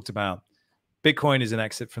talked about Bitcoin is an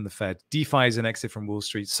exit from the Fed. DeFi is an exit from Wall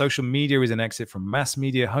Street. Social media is an exit from mass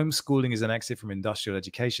media. Homeschooling is an exit from industrial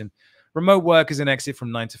education. Remote work is an exit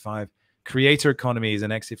from 9 to 5. Creator economy is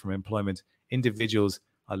an exit from employment. Individuals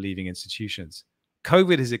are leaving institutions.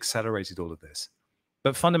 COVID has accelerated all of this.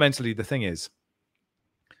 But fundamentally, the thing is,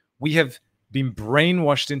 we have been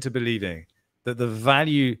brainwashed into believing that the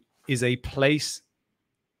value is a place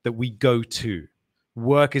that we go to.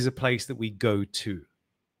 Work is a place that we go to.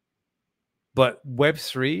 But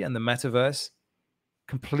Web3 and the metaverse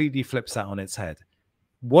completely flips that on its head.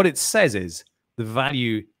 What it says is the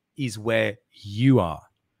value is where you are.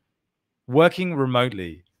 Working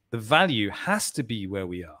remotely, the value has to be where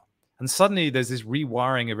we are. And suddenly there's this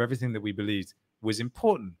rewiring of everything that we believed was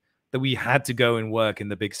important, that we had to go and work in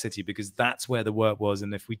the big city because that's where the work was.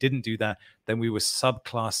 And if we didn't do that, then we were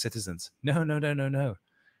subclass citizens. No, no, no, no, no.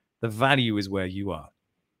 The value is where you are.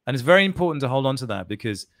 And it's very important to hold on to that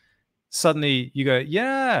because suddenly you go,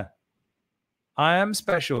 yeah, I am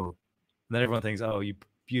special. And then everyone thinks, oh, you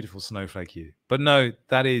beautiful snowflake you. But no,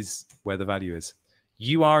 that is where the value is.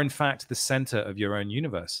 You are, in fact, the center of your own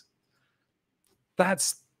universe.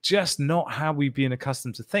 That's just not how we've been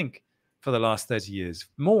accustomed to think for the last 30 years,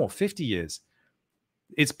 more, 50 years.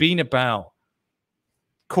 It's been about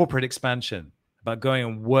corporate expansion, about going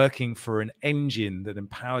and working for an engine that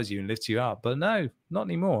empowers you and lifts you up. But no, not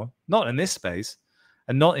anymore. Not in this space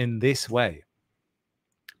and not in this way.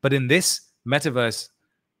 But in this metaverse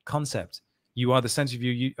concept, you are the center of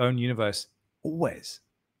your own universe always.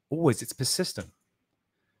 Always. It's persistent.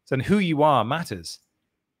 So who you are matters.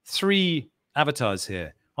 3 avatars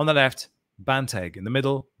here. On the left, Banteg. In the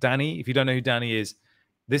middle, Danny. If you don't know who Danny is,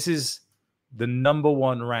 this is the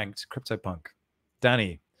 #1 ranked CryptoPunk,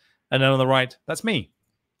 Danny. And then on the right, that's me.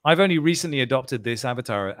 I've only recently adopted this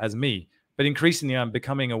avatar as me, but increasingly I'm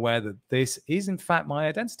becoming aware that this is in fact my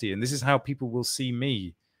identity. And this is how people will see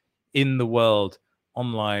me in the world,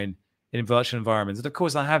 online, in virtual environments. And of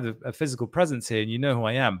course, I have a physical presence here and you know who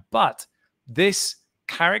I am. But this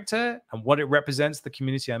character and what it represents, the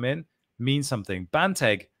community I'm in, means something.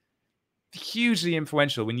 Banteg, hugely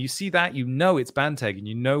influential. When you see that, you know it's Banteg and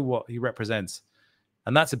you know what he represents.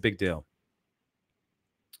 And that's a big deal.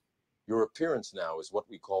 Your appearance now is what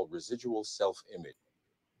we call residual self-image.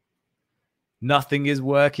 Nothing is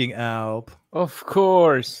working, Alp. Of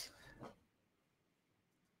course.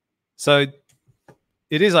 So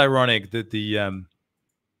it is ironic that the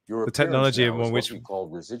technology on which we call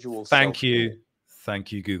residual thank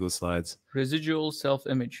you, Google Slides. Residual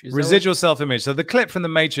self-image. Residual self-image. So the clip from the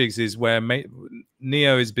Matrix is where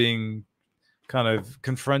Neo is being kind of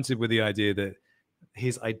confronted with the idea that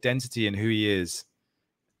his identity and who he is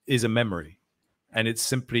a memory, and it's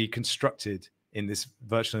simply constructed in this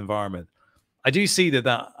virtual environment. I do see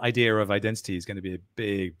that idea of identity is going to be a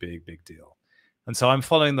big, big, big deal. And so I'm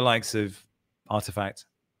following the likes of Artifact,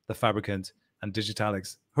 The Fabricant, and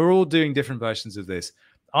Digitalics, who are all doing different versions of this.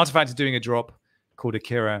 Artifact is doing a drop called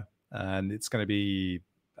Akira, and it's going to be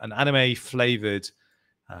an anime-flavored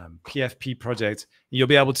PFP project. You'll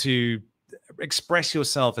be able to express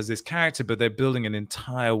yourself as this character, but they're building an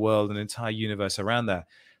entire world, an entire universe around that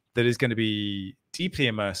is going to be deeply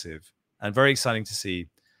immersive and very exciting to see.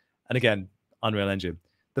 And again, Unreal Engine.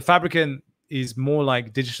 The Fabricant is more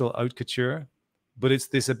like digital haute couture, but it's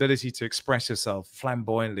this ability to express yourself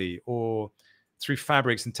flamboyantly or through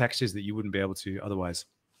fabrics and textures that you wouldn't be able to otherwise.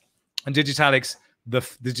 And Digitalics, the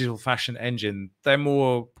digital fashion engine, they're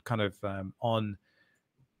more kind of on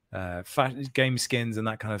game skins and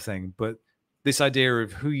that kind of thing. But this idea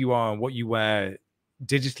of who you are and what you wear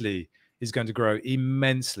digitally is going to grow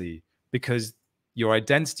immensely because your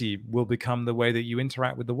identity will become the way that you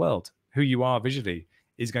interact with the world. Who you are visually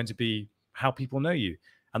is going to be how people know you.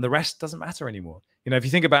 And the rest doesn't matter anymore. You know, if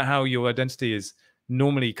you think about how your identity is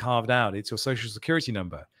normally carved out, it's your social security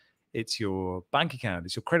number, it's your bank account,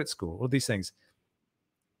 it's your credit score, all these things.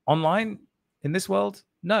 Online, in this world,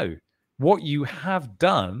 no. What you have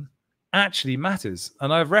done actually matters.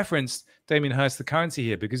 And I've referenced Damien Hirst, the currency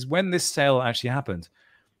here, because when this sale actually happened,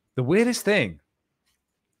 the weirdest thing,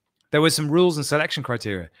 there were some rules and selection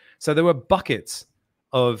criteria. So there were buckets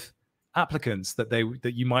of applicants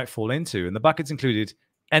that you might fall into. And the buckets included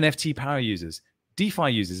NFT power users, DeFi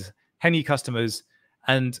users, Henny customers.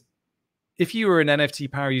 And if you were an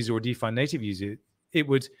NFT power user or DeFi native user, it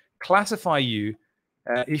would classify you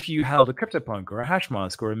if you held a CryptoPunk or a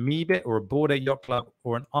Hashmask or a Meebit or a Bored Ape Yacht Club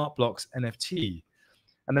or an Artblocks NFT.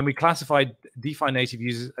 And then we classified DeFi native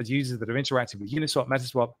users as users that have interacted with Uniswap,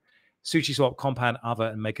 Metaswap, SushiSwap, Compound, Other,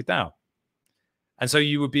 and MakerDAO. And so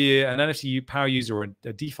you would be an NFT power user or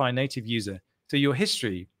a DeFi native user. So your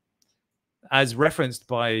history, as referenced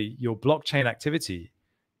by your blockchain activity,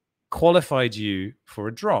 qualified you for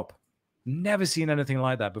a drop. Never seen anything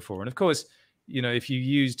like that before. And of course, you know, if you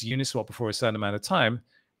used Uniswap before a certain amount of time,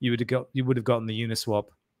 you would have gotten the Uniswap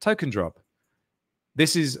token drop.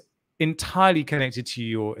 This is entirely connected to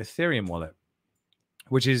your Ethereum wallet,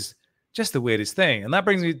 which is just the weirdest thing. And that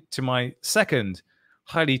brings me to my second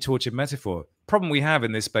highly tortured metaphor. Problem we have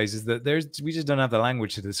in this space is that we just don't have the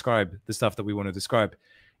language to describe the stuff that we want to describe.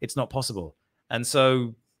 It's not possible. And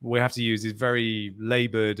so we have to use these very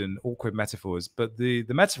labored and awkward metaphors. But the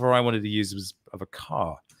metaphor I wanted to use was of a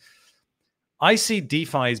car. I see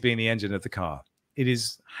DeFi as being the engine of the car. It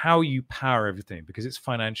is how you power everything because it's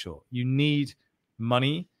financial. You need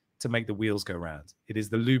money to make the wheels go round. It is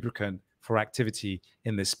the lubricant for activity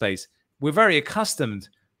in this space. We're very accustomed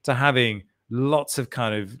to having lots of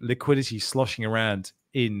kind of liquidity sloshing around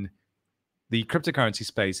in the cryptocurrency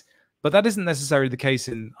space, but that isn't necessarily the case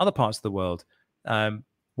in other parts of the world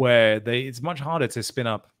where it's much harder to spin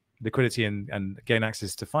up liquidity and gain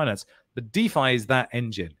access to finance. But DeFi is that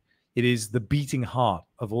engine. It is the beating heart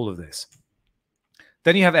of all of this.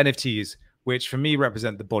 Then you have NFTs, which for me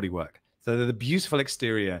represent the bodywork. So they're the beautiful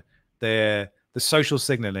exterior. They're the social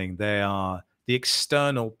signaling. They are the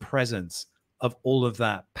external presence of all of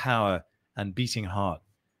that power and beating heart.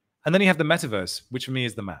 And then you have the metaverse, which for me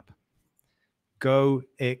is the map. Go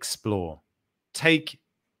explore. Take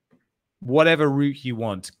whatever route you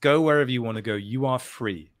want. Go wherever you want to go. You are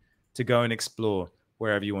free to go and explore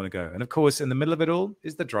wherever you want to go. And of course, in the middle of it all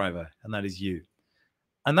is the driver, and that is you.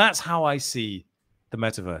 And that's how I see the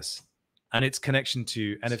metaverse and its connection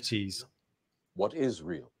to NFTs. What is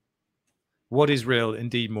real? What is real?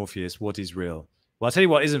 Indeed, Morpheus, what is real? Well, I'll tell you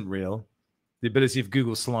what isn't real. The ability of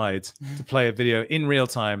Google Slides to play a video in real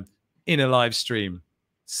time in a live stream.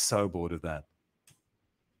 So bored of that.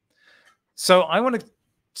 So I want to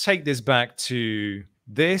take this back to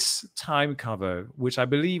this time cover, which I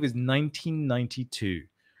believe is 1992,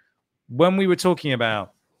 when we were talking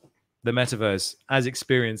about the metaverse as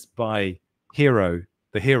experienced by Hero,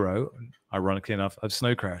 the hero, ironically enough, of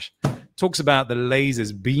Snow Crash, talks about the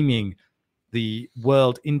lasers beaming the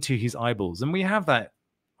world into his eyeballs. And we have that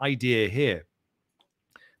idea here.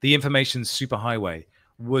 The information superhighway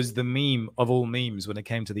was the meme of all memes when it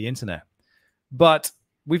came to the internet. But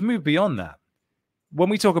we've moved beyond that. When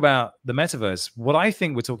we talk about the metaverse, what I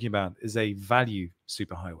think we're talking about is a value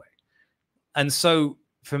superhighway. And so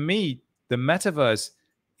for me, the metaverse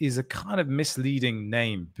is a kind of misleading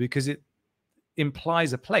name because it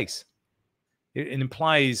implies a place. It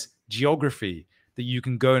implies geography that you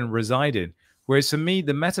can go and reside in. Whereas for me,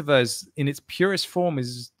 the metaverse in its purest form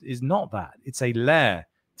is not that. It's a layer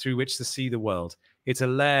through which to see the world. It's a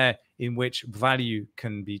layer in which value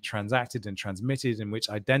can be transacted and transmitted, in which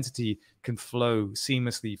identity can flow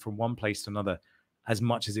seamlessly from one place to another as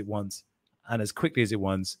much as it wants and as quickly as it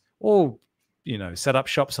wants, or, you know, set up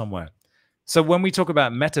shop somewhere. So when we talk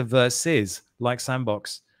about metaverses like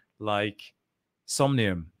Sandbox, like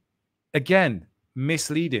Somnium, again,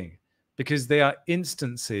 misleading, because they are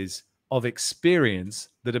instances of experience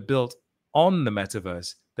that are built on the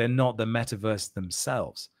metaverse. They're not the metaverse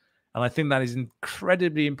themselves. And I think that is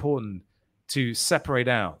incredibly important to separate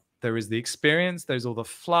out. There is the experience, there's all the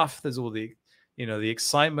fluff, there's all the, you know, the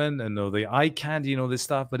excitement and all the eye candy and all this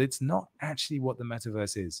stuff, but it's not actually what the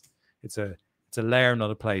metaverse is. It's a layer,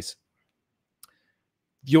 not a place.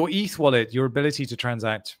 Your ETH wallet, your ability to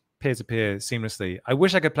transact peer-to-peer seamlessly. I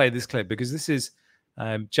wish I could play this clip because this is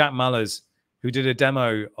Jack Mullers, who did a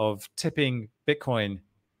demo of tipping Bitcoin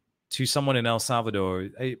to someone in El Salvador.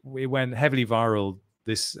 It went heavily viral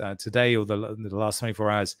this today or the last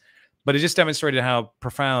 24 hours, but it just demonstrated how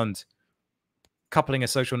profound coupling a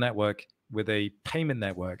social network with a payment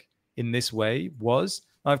network in this way was.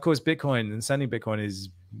 Now, of course, Bitcoin and sending Bitcoin is,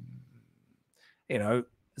 you know,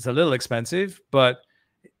 it's a little expensive, but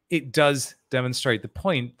it does demonstrate the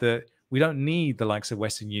point that we don't need the likes of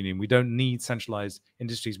Western Union. We don't need centralized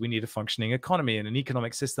industries. We need a functioning economy and an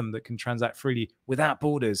economic system that can transact freely without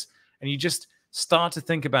borders. And you just start to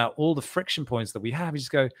think about all the friction points that we have. You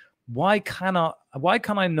just go, why can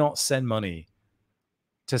I not send money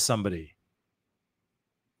to somebody?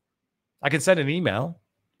 I can send an email.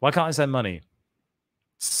 Why can't I send money?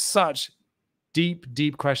 Such deep,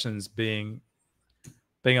 deep questions being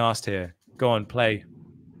asked here. Go on, play.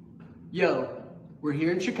 Yo, we're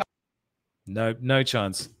here in Chicago. No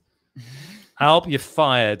chance. Alp, you're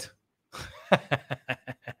fired.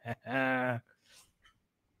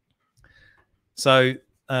 So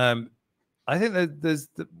I think that there's,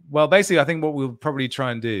 well, basically, I think what we'll probably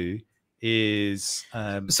try and do is...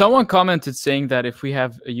 Someone commented saying that if we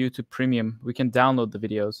have a YouTube Premium, we can download the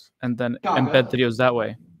videos and then embed videos that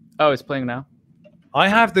way. Oh, it's playing now. I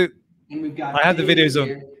have the videos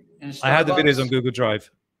on Google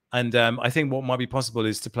Drive. And I think what might be possible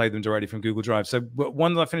is to play them directly from Google Drive. So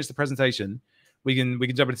once I finish the presentation, we can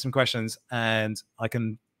jump into some questions, and I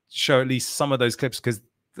can show at least some of those clips because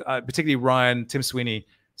particularly Ryan, Tim Sweeney,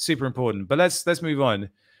 super important. But let's move on.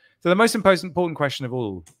 So the most important question of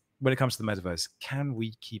all when it comes to the metaverse: can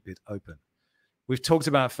we keep it open? We've talked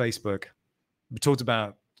about Facebook. We talked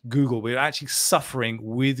about Google. We're actually suffering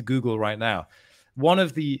with Google right now. One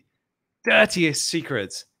of the dirtiest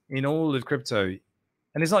secrets in all of crypto.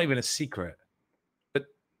 And it's not even a secret, but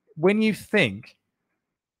when you think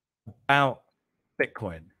about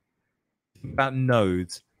Bitcoin, about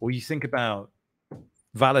nodes, or you think about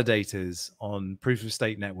validators on proof of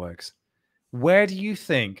stake networks, where do you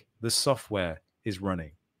think the software is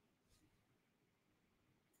running?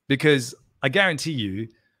 Because I guarantee you,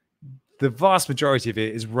 the vast majority of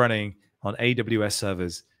it is running on AWS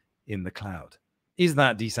servers in the cloud. Is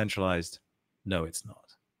that decentralized? No, it's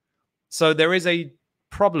not. So there is a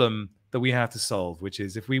problem that we have to solve, which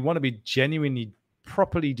is if we want to be genuinely,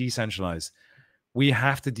 properly decentralized, we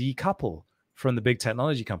have to decouple from the big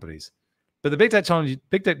technology companies. But the big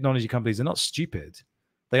technology companies are not stupid.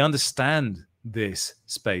 They understand this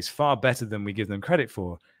space far better than we give them credit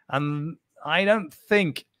for. And I don't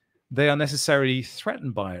think they are necessarily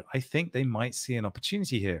threatened by it. I think they might see an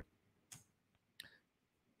opportunity here.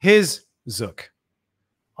 Here's Zuck.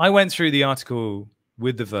 I went through the article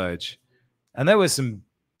with The Verge, and there were some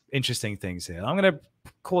interesting things here. I'm going to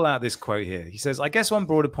call out this quote here. He says, I guess one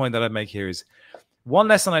broader point that I'd make here is one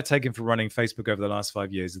lesson I've taken from running Facebook over the last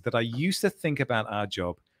 5 years is that I used to think about our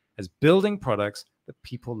job as building products that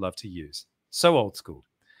people love to use. So old school.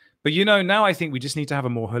 But you know, now I think we just need to have a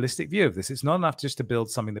more holistic view of this. It's not enough just to build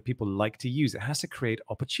something that people like to use. It has to create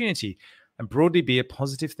opportunity and broadly be a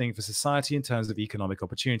positive thing for society in terms of economic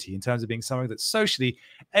opportunity, in terms of being something that socially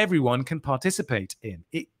everyone can participate in.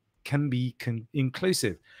 It can be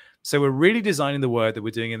inclusive. So we're really designing the work that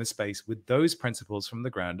we're doing in the space with those principles from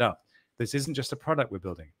the ground up. This isn't just a product we're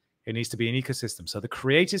building. It needs to be an ecosystem. So the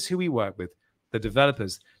creators who we work with, the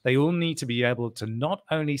developers, they all need to be able to not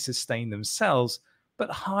only sustain themselves, but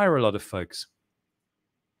hire a lot of folks.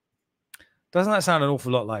 Doesn't that sound an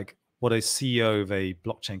awful lot like what a CEO of a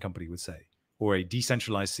blockchain company would say, or a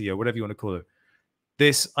decentralized CEO, whatever you want to call it?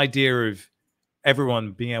 This idea of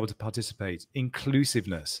everyone being able to participate,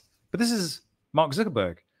 inclusiveness. But this is Mark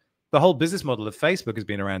Zuckerberg. The whole business model of Facebook has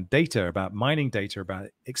been around data, about mining data, about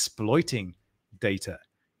exploiting data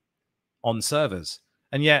on servers.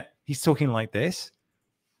 And yet he's talking like this.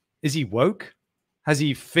 Is he woke? Has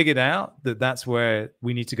he figured out that that's where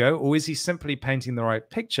we need to go? Or is he simply painting the right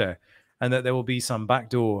picture and that there will be some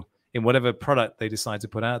backdoor in whatever product they decide to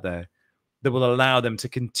put out there that will allow them to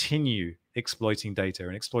continue exploiting data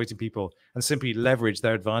and exploiting people and simply leverage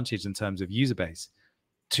their advantage in terms of user base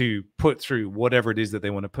to put through whatever it is that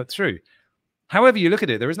they want to put through? However you look at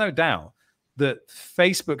it, there is no doubt that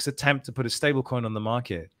Facebook's attempt to put a stablecoin on the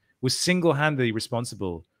market was single-handedly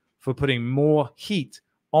responsible for putting more heat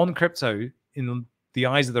on crypto in the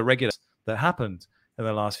eyes of the regulators that happened in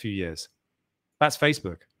the last few years. That's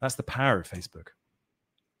Facebook. That's the power of Facebook.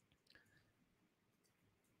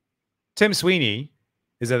 Tim Sweeney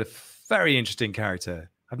is a very interesting character.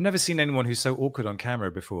 I've never seen anyone who's so awkward on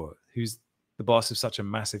camera before, who's the boss of such a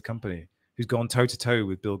massive company, who's gone toe-to-toe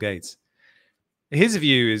with Bill Gates. His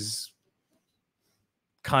view is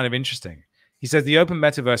kind of interesting. He says the open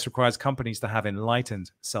metaverse requires companies to have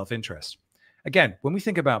enlightened self-interest. Again, when we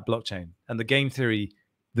think about blockchain and the game theory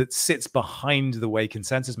that sits behind the way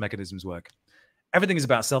consensus mechanisms work, everything is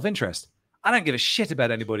about self-interest. I don't give a shit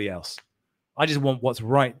about anybody else. I just want what's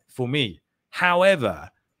right for me. However,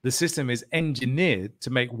 the system is engineered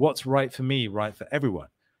to make what's right for me right for everyone.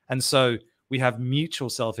 And so we have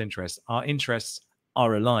mutual self-interest. Our interests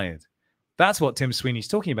are aligned. That's what Tim Sweeney's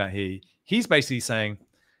talking about here. He's basically saying,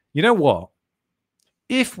 you know what?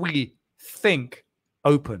 If we think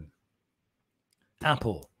open,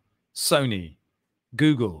 Apple, Sony,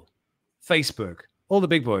 Google, Facebook, all the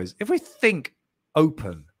big boys, if we think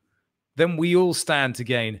open, then we all stand to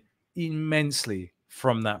gain immensely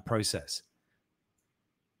from that process.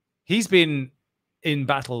 He's been in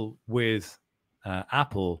battle with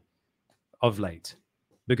Apple of late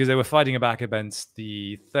because they were fighting back against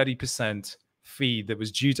the 30% fee that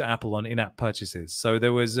was due to Apple on in-app purchases. So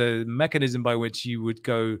there was a mechanism by which you would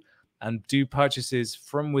go and do purchases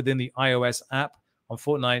from within the iOS app on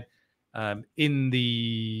Fortnite in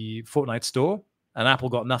the Fortnite store, and Apple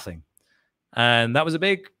got nothing. And that was a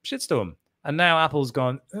big shitstorm. And now Apple's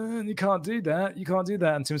gone, you can't do that. You can't do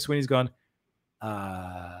that. And Tim Sweeney's gone,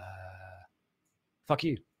 fuck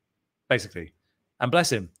you, basically. And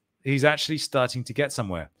bless him, he's actually starting to get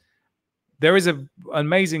somewhere. There is an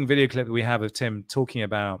amazing video clip that we have of Tim talking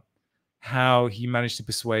about how he managed to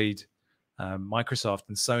persuade Microsoft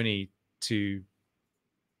and Sony to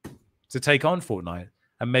take on Fortnite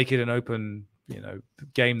and make it an open,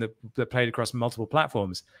 game that played across multiple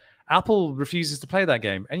platforms. Apple refuses to play that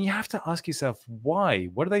game, and you have to ask yourself why.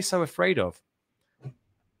 What are they so afraid of?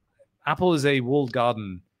 Apple is a walled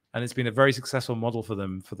garden, and it's been a very successful model for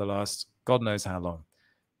them for the last God knows how long.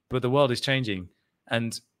 But the world is changing,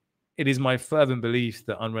 and it is my fervent belief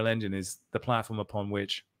that Unreal Engine is the platform upon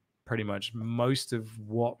which pretty much most of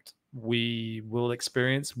what we will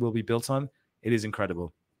experience will be built on. It is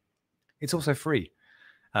incredible. It's also free.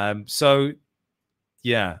 So,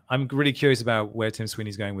 yeah, I'm really curious about where Tim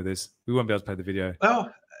Sweeney's going with this. We won't be able to play the video.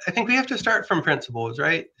 Well, I think we have to start from principles,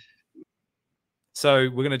 right? So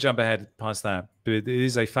we're going to jump ahead past that. But it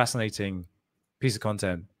is a fascinating piece of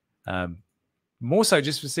content. more so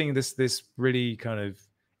just for seeing this really kind of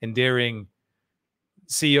endearing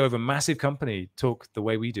CEO of a massive company talk the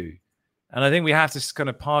way we do. And I think we have to kind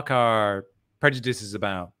of park our prejudices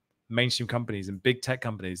about mainstream companies and big tech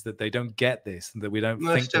companies that they don't get this and that we don't think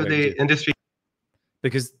most of the industry,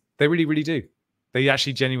 because they really, really do. They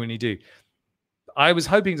actually genuinely do. I was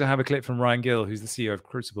hoping to have a clip from Ryan Gill, who's the CEO of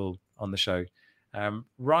Crucible, on the show.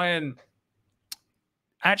 Ryan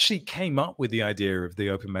actually came up with the idea of the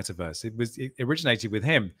open metaverse. It originated with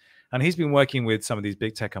him, and he's been working with some of these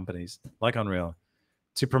big tech companies like Unreal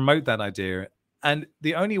to promote that idea. And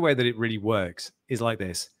the only way that it really works is like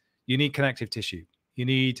this. You need connective tissue. You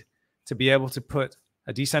need to be able to put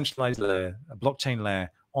a decentralized layer, a blockchain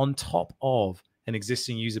layer, on top of an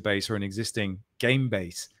existing user base or an existing game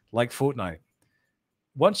base like Fortnite.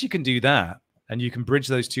 Once you can do that and you can bridge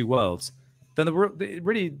those two worlds, then the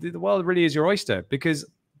world really is your oyster, because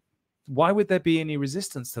why would there be any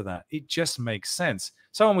resistance to that? It just makes sense.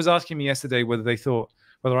 Someone was asking me yesterday whether I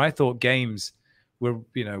thought games were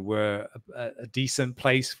a decent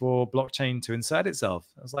place for blockchain to insert itself.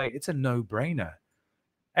 I was like, it's a no-brainer.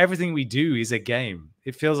 Everything we do is a game.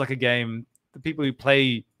 It feels like a game. The people who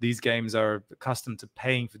play these games are accustomed to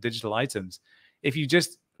paying for digital items. If you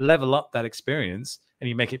just level up that experience and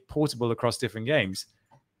you make it portable across different games,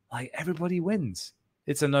 like, everybody wins.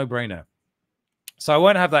 It's a no-brainer. So I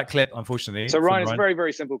won't have that clip, unfortunately. So Ryan, it's a very,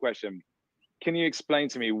 very simple question. Can you explain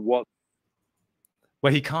to me what?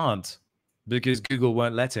 Well, he can't, because Google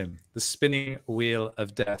won't let him. The spinning wheel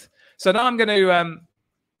of death. So now I'm going to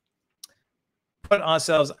put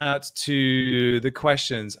ourselves out to the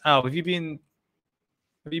questions. Al, have you been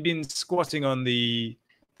squatting on the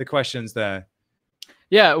questions there?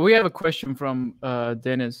 Yeah, we have a question from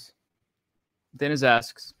Dennis. Dennis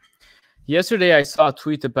asks, yesterday I saw a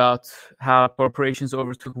tweet about how corporations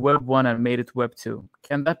overtook Web 1 and made it Web 2.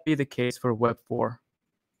 Can that be the case for Web 4?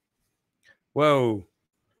 Whoa.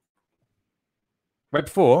 Web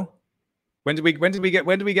 4? When did we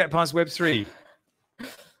get past Web 3?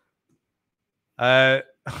 I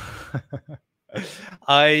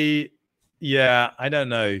don't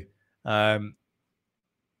know.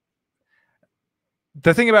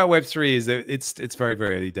 The thing about Web 3 is that it's very,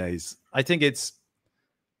 very early days. I think it's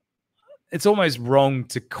almost wrong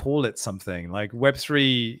to call it something. Like, Web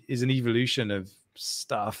 3 is an evolution of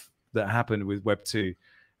stuff that happened with Web 2.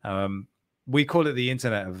 We call it the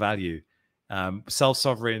Internet of Value.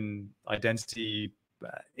 Self-sovereign identity,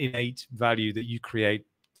 innate value that you create,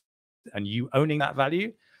 and you owning that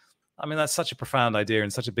value. I mean, that's such a profound idea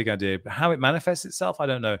and such a big idea. But how it manifests itself, I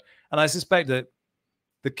don't know. And I suspect that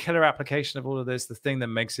the killer application of all of this, the thing that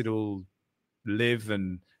makes it all live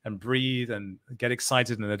and breathe and get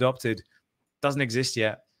excited and adopted, doesn't exist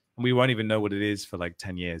yet. And we won't even know what it is for like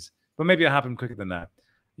 10 years. But maybe it'll happen quicker than that.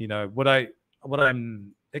 You know, what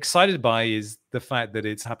I'm excited by is the fact that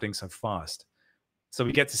it's happening so fast. So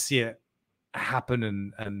we get to see it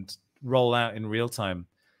happen and roll out in real time.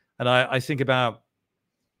 And I think about,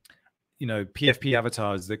 you know, PFP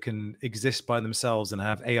avatars that can exist by themselves and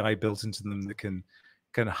have AI built into them that can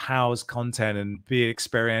house content and be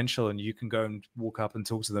experiential, and you can go and walk up and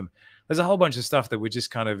talk to them. There's a whole bunch of stuff that we're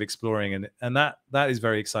just kind of exploring, and that is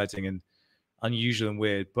very exciting and unusual and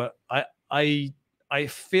weird. But I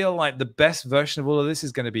feel like the best version of all of this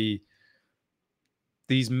is going to be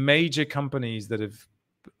these major companies that have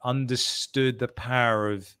understood the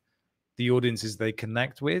power of the audiences they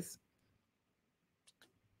connect with,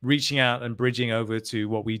 reaching out and bridging over to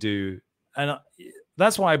what we do. And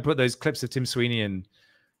that's why I put those clips of Tim Sweeney and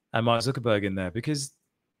Mark Zuckerberg in there, because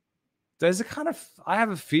there's a kind of, I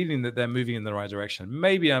have a feeling that they're moving in the right direction.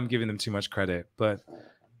 Maybe I'm giving them too much credit, but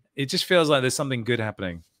it just feels like there's something good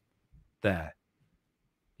happening there.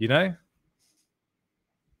 You know?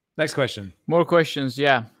 Next question. More questions,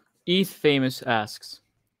 yeah. ETH Famous asks,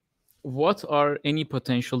 what are any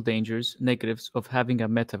potential dangers, negatives of having a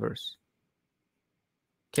metaverse?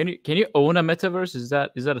 Can you own a metaverse? Is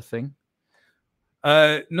that a thing?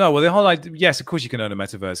 No. Well, the whole idea, yes, of course you can own a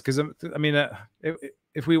metaverse, because I mean,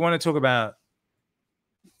 if we want to talk about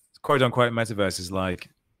quote unquote metaverses like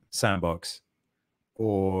Sandbox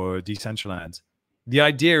or Decentralized, the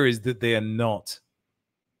idea is that they are not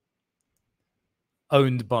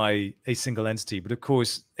owned by a single entity, but of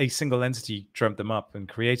course a single entity dreamt them up and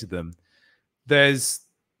created them. There's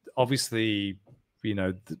obviously, you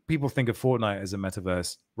know, people think of Fortnite as a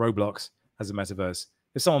metaverse, Roblox as a metaverse.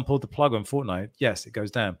 If someone pulled the plug on Fortnite, yes, it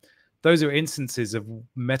goes down. Those are instances of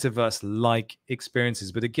metaverse-like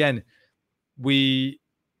experiences. But again, the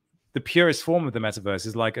purest form of the metaverse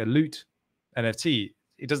is like a loot NFT.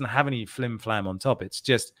 It doesn't have any flim-flam on top. It's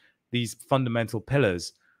just these fundamental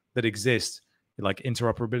pillars that exist like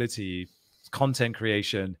interoperability, content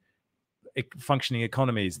creation, functioning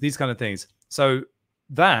economies, these kind of things. So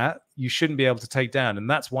that you shouldn't be able to take down. And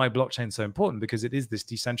that's why blockchain is so important, because it is this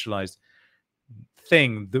decentralized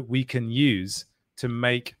thing that we can use to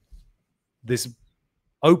make this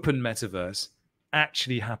open metaverse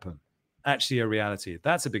actually happen, actually a reality.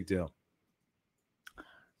 That's a big deal.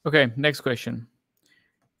 Okay, next question.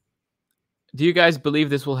 Do you guys believe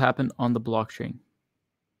this will happen on the blockchain?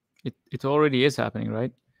 It already is happening,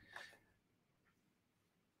 right?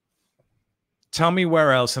 Tell me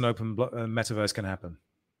where else an open metaverse can happen.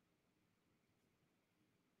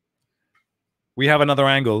 We have another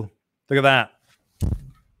angle. Look at that.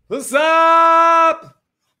 What's up?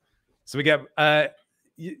 So we get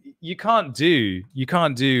you can't do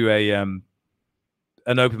a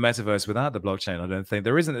an open metaverse without the blockchain. I don't think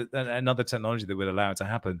there isn't another technology that would allow it to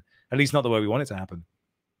happen. At least not the way we want it to happen.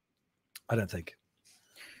 I don't think.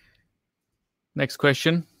 Next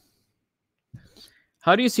question.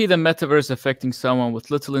 How do you see the metaverse affecting someone with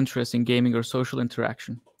little interest in gaming or social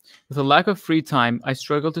interaction? With a lack of free time, I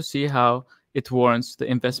struggle to see how it warrants the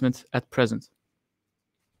investment at present.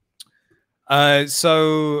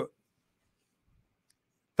 So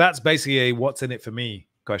that's basically a what's in it for me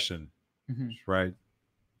question, right?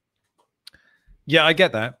 Yeah, I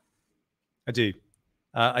get that. I do.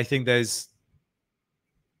 I think that's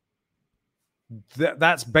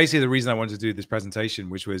basically the reason I wanted to do this presentation,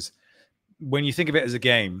 which was when you think of it as a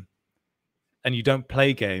game and you don't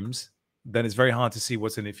play games, then it's very hard to see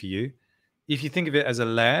what's in it for you. If you think of it as a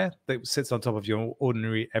layer that sits on top of your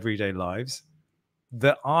ordinary everyday lives,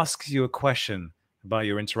 that asks you a question about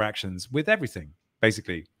your interactions with everything,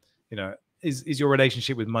 basically, is your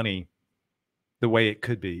relationship with money the way it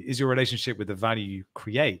could be? Is your relationship with the value you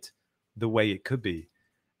create the way it could be?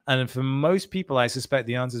 And for most people, I suspect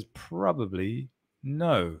the answer is probably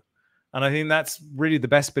no. And I think that's really the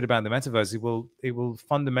best bit about the metaverse. It will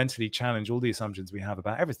fundamentally challenge all the assumptions we have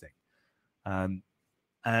about everything,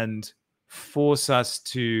 and force us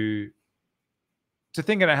to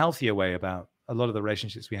think in a healthier way about a lot of the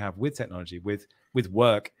relationships we have with technology, with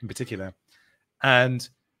work in particular, and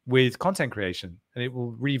with content creation. And it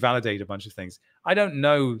will revalidate a bunch of things. I don't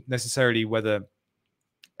know necessarily whether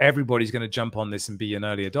everybody's going to jump on this and be an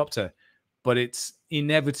early adopter, but it's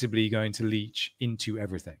inevitably going to leach into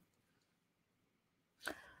everything.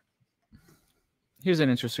 Here's an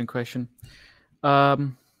interesting question.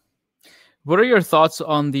 What are your thoughts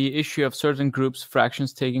on the issue of certain groups,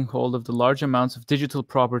 fractions taking hold of the large amounts of digital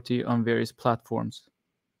property on various platforms?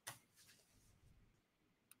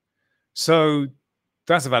 So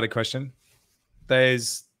that's a valid question.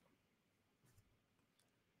 There's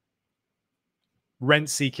rent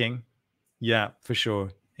seeking, yeah, for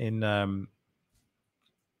sure, in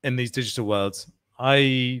these digital worlds.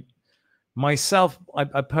 I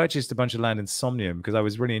purchased a bunch of land in Somnium because I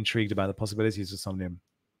was really intrigued about the possibilities of Somnium.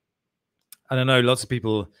 And I know lots of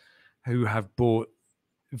people who have bought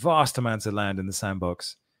vast amounts of land in the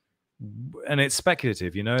Sandbox, and it's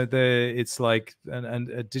speculative, it's like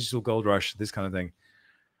a digital gold rush, this kind of thing.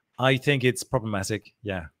 I think it's problematic.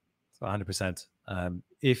 Yeah, 100%.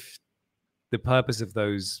 If the purpose of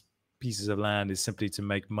those pieces of land is simply to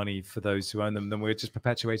make money for those who own them, then we're just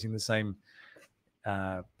perpetuating the same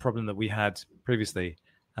problem that we had previously.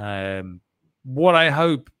 What I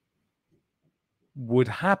hope would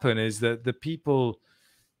happen is that the people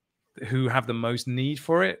who have the most need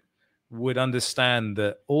for it would understand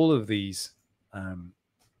that all of these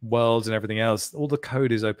worlds and everything else, all the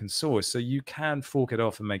code is open source, so you can fork it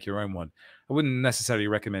off and make your own one. I wouldn't necessarily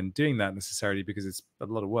recommend doing that necessarily because it's a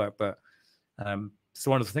lot of work, but it's the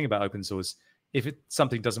wonderful thing about open source. If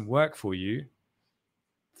something doesn't work for you,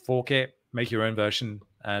 fork it, make your own version,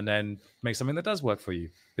 and then make something that does work for you,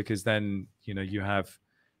 because then you have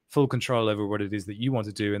full control over what it is that you want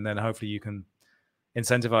to do, and then hopefully you can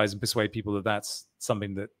incentivize and persuade people that that's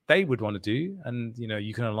something that they would want to do, and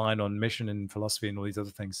you can align on mission and philosophy and all these other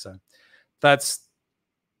things. So that's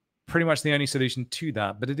pretty much the only solution to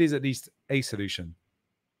that, but it is at least a solution.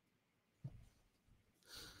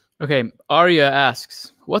 Okay, Arya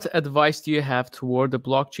asks, what advice do you have toward the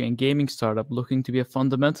blockchain gaming startup looking to be a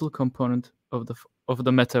fundamental component of the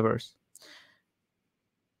metaverse?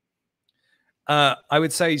 I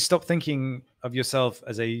would say stop thinking of yourself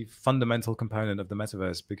as a fundamental component of the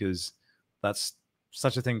metaverse, because that's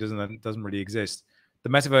such a thing doesn't really exist. The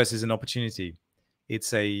metaverse is an opportunity.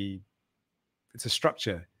 It's a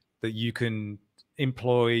structure that you can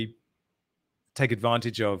employ, take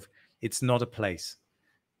advantage of. It's not a place.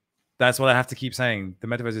 That's what I have to keep saying. The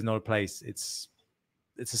metaverse is not a place. It's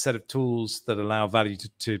a set of tools that allow value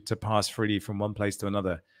to pass freely from one place to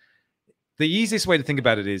another. the easiest way to think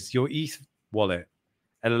about it is your ETH wallet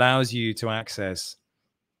allows you to access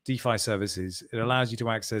DeFi services. It allows you to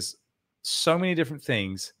access so many different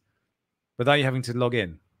things without you having to log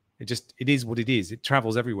in. It is what it is. It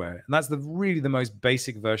travels everywhere. And that's really the most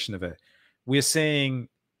basic version of it. We're seeing,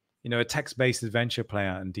 a text-based adventure play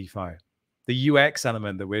out in DeFi. The UX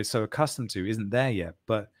element that we're so accustomed to isn't there yet.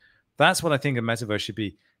 But that's what I think a metaverse should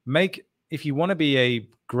be. If you want to be a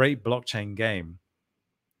great blockchain game,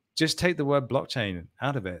 just take the word blockchain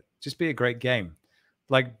out of it. Just be a great game.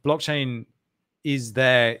 Like, blockchain is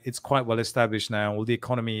there. It's quite well established now. All the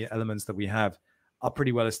economy elements that we have are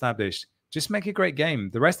pretty well established. Just make a great game.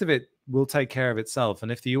 The rest of it will take care of itself.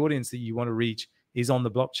 And if the audience that you want to reach is on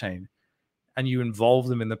the blockchain and you involve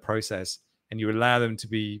them in the process and you allow them to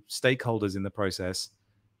be stakeholders in the process,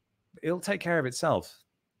 it'll take care of itself.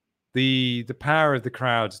 The power of the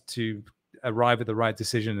crowd to arrive at the right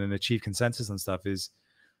decision and achieve consensus and stuff is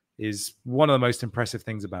one of the most impressive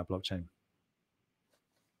things about blockchain.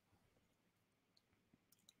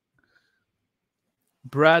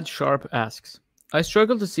 Brad Sharp asks, I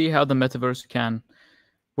struggle to see how the metaverse can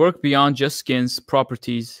work beyond just skins.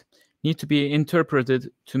 Properties need to be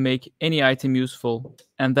interpreted to make any item useful,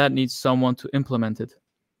 and that needs someone to implement it.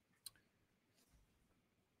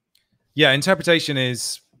 Yeah, interpretation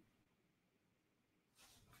is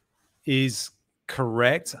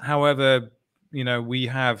correct. However, we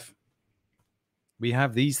have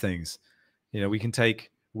these things. We can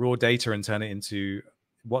take raw data and turn it into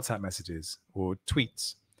WhatsApp messages or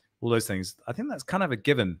tweets, all those things. I think that's kind of a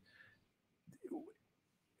given.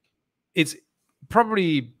 It's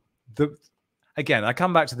probably again, I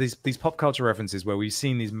come back to these pop culture references where we've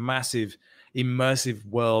seen these massive immersive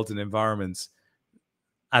worlds and environments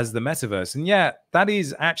as the metaverse. And yeah, that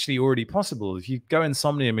is actually already possible. If you go in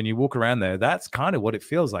Somnium and you walk around there, that's kind of what it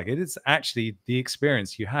feels like. It is actually the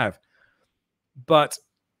experience you have. But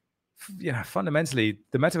fundamentally,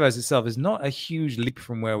 the metaverse itself is not a huge leap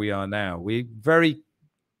from where we are now. We're very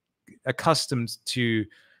accustomed to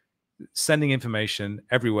sending information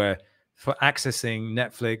everywhere for accessing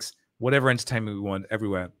Netflix, whatever entertainment we want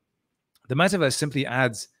everywhere. The metaverse simply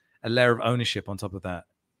adds a layer of ownership on top of that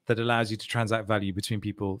allows you to transact value between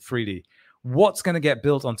people freely. What's going to get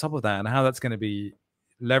built on top of that and how that's going to be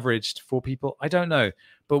leveraged for people, I don't know.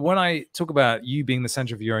 But when I talk about you being the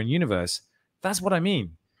center of your own universe, that's what I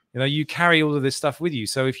mean. You carry all of this stuff with you.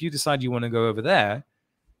 So if you decide you want to go over there,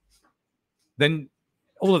 then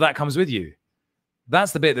all of that comes with you.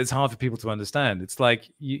 That's the bit that's hard for people to understand. It's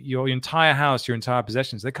like your entire house, your entire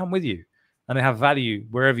possessions, they come with you and they have value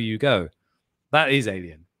wherever you go. That is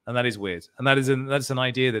alien and that is weird. And that's an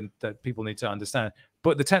idea that people need to understand.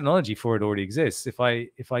 But the technology for it already exists. If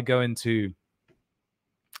I go into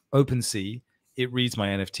OpenSea, it reads my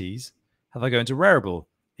NFTs. If I go into Rarible,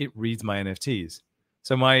 it reads my NFTs.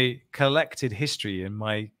 So my collected history and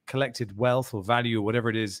my collected wealth or value or whatever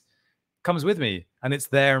it is comes with me, and it's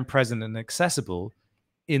there and present and accessible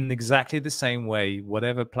in exactly the same way,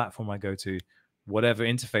 whatever platform I go to, whatever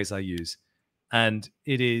interface I use, and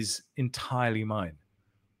it is entirely mine.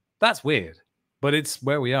 That's weird, but it's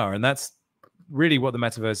where we are, and that's really what the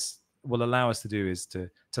metaverse will allow us to do, is to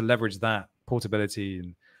leverage that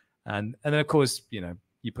portability and then of course,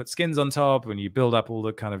 you put skins on top and you build up all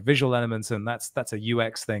the kind of visual elements, and that's a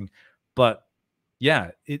UX thing. But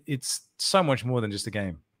yeah, it's so much more than just a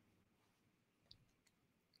game.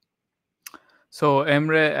 So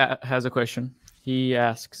Emre has a question. He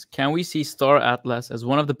asks, can we see Star Atlas as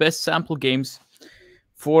one of the best sample games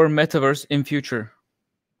for Metaverse in future?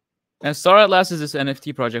 And Star Atlas is this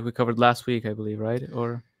NFT project we covered last week, I believe, right?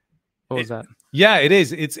 Or what was that? Yeah, it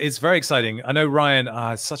is. It's very exciting. I know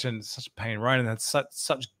Ryan, such a pain. Ryan had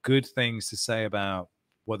such good things to say about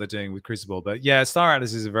what they're doing with Crucible. But yeah, Star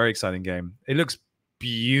Atlas is a very exciting game. It looks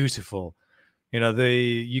beautiful. You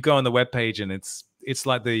go on the webpage and it's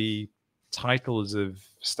like the titles of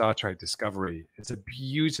Star Trek Discovery. It's a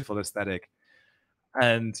beautiful aesthetic,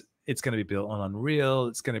 and it's going to be built on Unreal.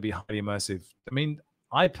 It's going to be highly immersive. I mean,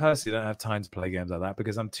 I personally don't have time to play games like that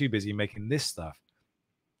because I'm too busy making this stuff.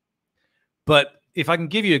 But if I can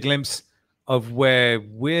give you a glimpse of where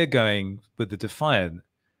we're going with the Defiant,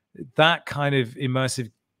 that kind of immersive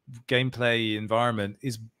gameplay environment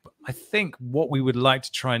is, I think, what we would like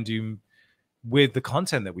to try and do with the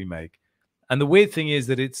content that we make. And the weird thing is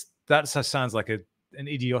that that sounds like an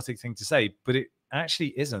idiotic thing to say, but it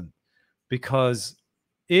actually isn't. Because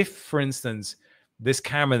if, for instance, this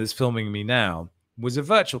camera that's filming me now was a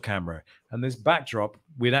virtual camera, and this backdrop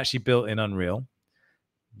we'd actually built in Unreal,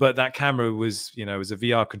 but that camera was, was a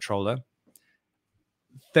VR controller,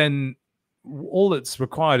 then all that's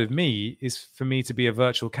required of me is for me to be a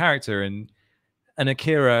virtual character, and an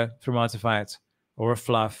Akira from Artifact or a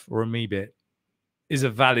Fluff or a Meebit is a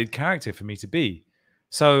valid character for me to be.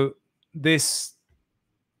 So those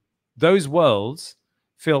worlds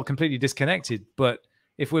feel completely disconnected. But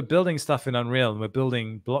if we're building stuff in Unreal and we're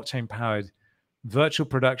building blockchain-powered virtual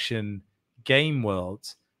production game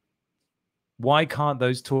worlds, why can't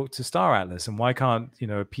those talk to Star Atlas? And why can't, you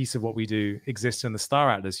know, a piece of what we do exist in the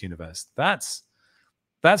Star Atlas universe? That's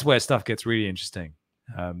where stuff gets really interesting.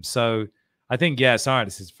 So I think, yeah, Star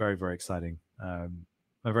Atlas is very, very exciting. I'm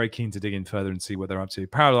very keen to dig in further and see what they're up to.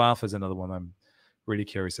 Parallel Alpha is another one I'm really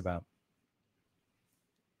curious about.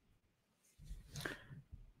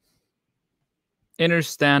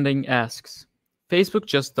 Understanding asks, Facebook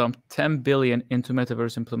just dumped 10 billion into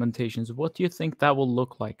metaverse implementations. What do you think that will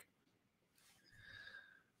look like?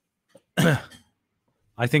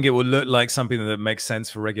 I think it will look like something that makes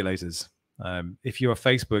sense for regulators. If you're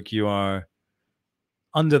Facebook, you are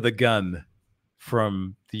under the gun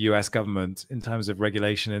from the US government in terms of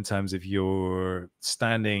regulation, in terms of your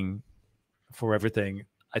standing for everything.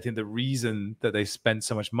 I think the reason that they spent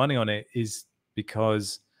so much money on it is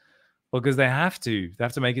because they have to. They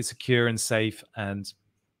have to make it secure and safe and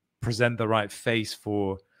present the right face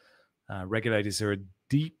for regulators who are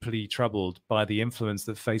deeply troubled by the influence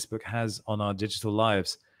that Facebook has on our digital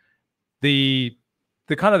lives. The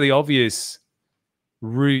kind of the obvious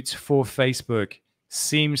route for Facebook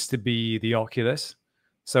seems to be the Oculus.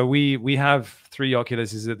 So we have 3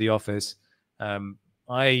 Oculuses at the office.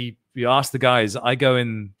 You ask the guys, I go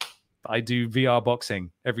in, I do VR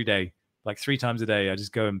boxing every day, like 3 times a day. I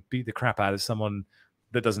just go and beat the crap out of someone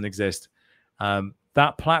that doesn't exist.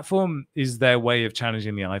 That platform is their way of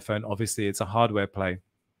challenging the iPhone. Obviously, it's a hardware play.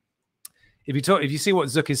 If you see what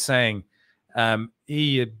Zuck is saying,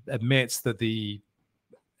 he admits that the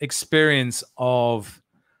experience of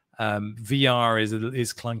VR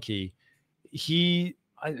is clunky.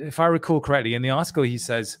 If I recall correctly, in the article he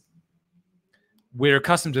says we're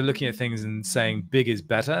accustomed to looking at things and saying big is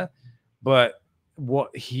better, but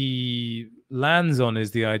what he lands on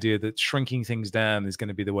is the idea that shrinking things down is going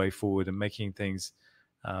to be the way forward, and making things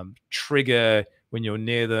trigger when you're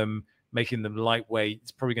near them, making them lightweight.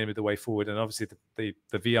 It's probably going to be the way forward. And obviously the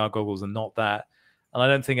VR goggles are not that. And I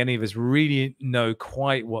don't think any of us really know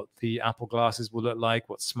quite what the Apple glasses will look like,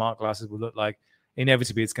 what smart glasses will look like.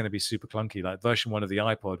 Inevitably, it's going to be super clunky. Like version 1 of the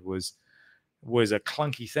iPod was a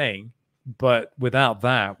clunky thing, but without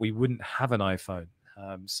that, we wouldn't have an iPhone.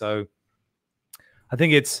 So I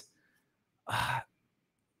think it's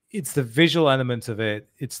the visual element of it.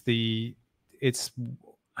 It's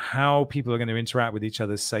how people are going to interact with each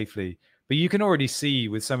other safely. But you can already see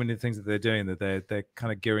with so many things that they're doing that they're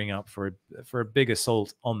kind of gearing up for a big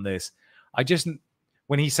assault on this.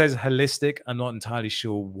 When he says holistic, I'm not entirely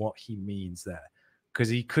sure what he means there, because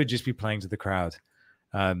he could just be playing to the crowd.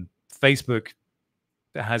 Facebook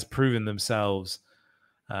has proven themselves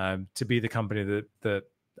to be the company that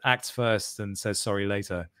acts first and says sorry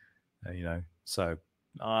later. So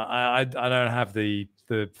I don't have the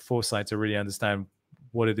foresight to really understand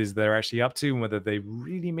what it is they're actually up to and whether they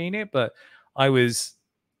really mean it. But I was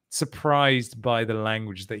surprised by the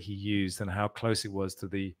language that he used and how close it was to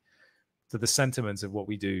the sentiments of what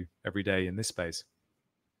we do every day in this space.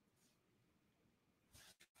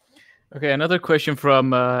 Okay, another question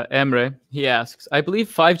from Emre. He asks, I believe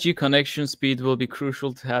 5G connection speed will be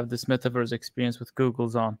crucial to have this metaverse experience with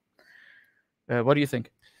Google's on. What do you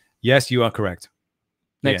think? Yes, you are correct.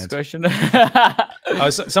 Next question.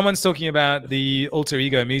 Someone's talking about the Alter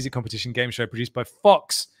Ego music competition game show produced by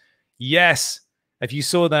Fox. Yes. If you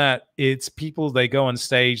saw that, it's people, they go on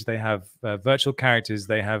stage, they have virtual characters,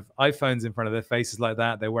 they have iPhones in front of their faces like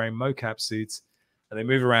that, they're wearing mocap suits, and they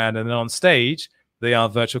move around, and then on stage, they are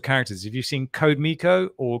virtual characters. If you've seen Code Miko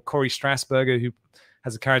or Corey Strasburger, who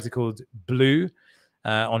has a character called Blue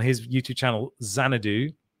on his YouTube channel,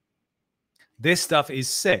 Xanadu, this stuff is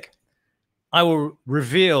sick. I will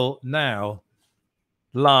reveal now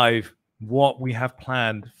live what we have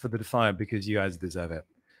planned for the Defiant, because you guys deserve it.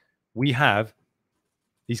 We have,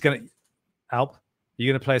 Alp,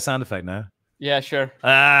 you're going to play a sound effect now? Yeah, sure.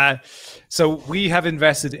 So we have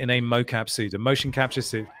invested in a mocap suit, a motion capture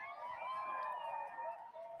suit.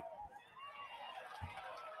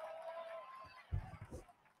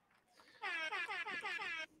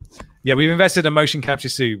 Yeah, we've invested in a motion capture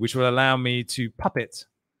suit, which will allow me to puppet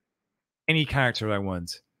any character I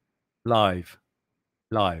want live.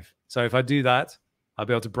 So if I do that, I'll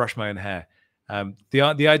be able to brush my own hair. The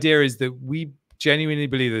idea is that we genuinely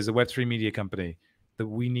believe, as a Web3 media company, that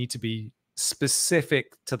we need to be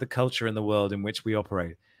specific to the culture and the world in which we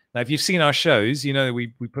operate. Now, if you've seen our shows, you know that we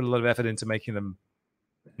put a lot of effort into making them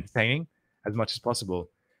entertaining as much as possible.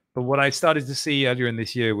 But what I started to see earlier in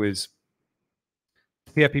this year was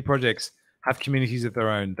PFP projects have communities of their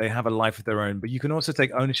own. They have a life of their own, but you can also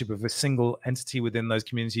take ownership of a single entity within those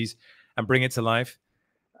communities and bring it to life.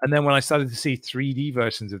 And then when I started to see 3D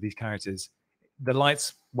versions of these characters, the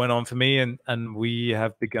lights went on for me, and we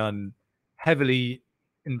have begun heavily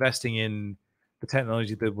investing in the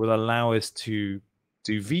technology that will allow us to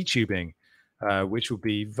do VTubing, which will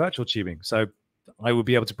be virtual tubing. So I will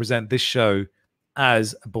be able to present this show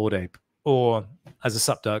as a bored ape or as a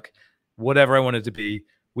sup duck, whatever I wanted to be.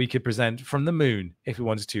 We could present from the moon if we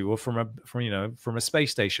wanted to, or from a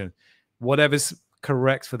space station. Whatever's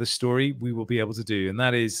correct for the story, we will be able to do. And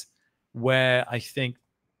that is where I think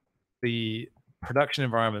the production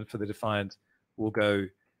environment for the Defiant will go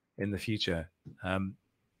in the future.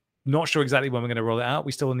 Not sure exactly when we're going to roll it out.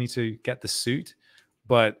 We still need to get the suit,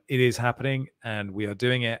 but it is happening, and we are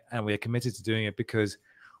doing it, and we are committed to doing it because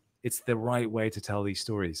it's the right way to tell these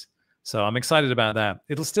stories. So I'm excited about that.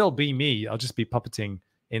 It'll still be me. I'll just be puppeting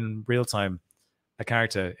in real time a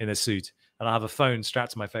character in a suit, and I'll have a phone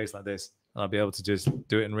strapped to my face like this, and I'll be able to just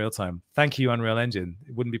do it in real time. Thank you, Unreal Engine.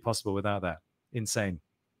 It wouldn't be possible without that. Insane.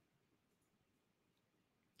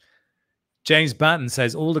 James Batten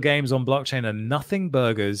says, all the games on blockchain are nothing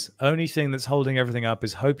burgers. Only thing that's holding everything up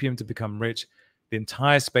is hopium to become rich. The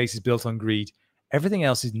entire space is built on greed. Everything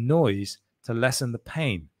else is noise to lessen the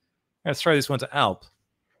pain. I'm going to throw this one to Alp.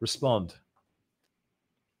 Respond.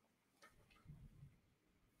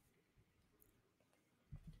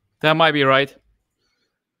 That might be right,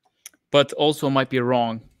 but also might be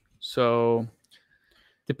wrong. So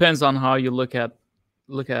depends on how you look at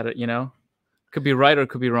it, you know? Could be right or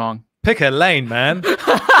could be wrong. Pick a lane, man.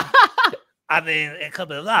 I mean, it could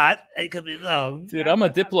be right, it could be wrong. Dude, I'm a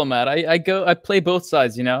diplomat. I play both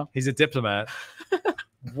sides, you know? He's a diplomat.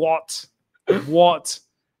 What?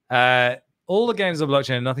 All the games on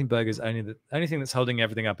blockchain are nothing burgers. The only thing that's holding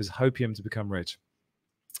everything up is hopium to become rich.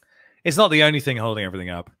 It's not the only thing holding everything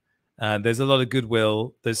up. There's a lot of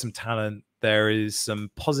goodwill. There's some talent. There is some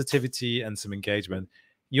positivity and some engagement.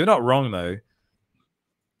 You're not wrong, though.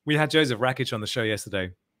 We had Joseph Rakic on the show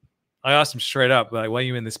yesterday. I asked him straight up, like, why are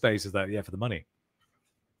you in this space? Is that, yeah, for the money.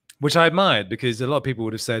 Which I admired, because a lot of people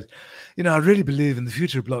would have said, you know, I really believe in the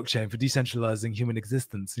future of blockchain for decentralizing human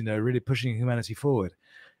existence, you know, really pushing humanity forward.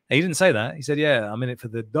 And he didn't say that. He said, yeah, I'm in it for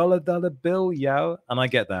the dollar bill, yo. And I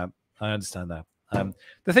get that. I understand that.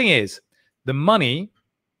 The thing is, the money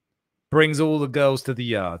brings all the girls to the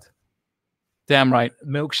yard. Damn right.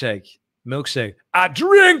 Milkshake. I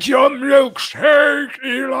drink your milkshake,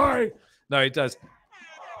 Eli. No, it does.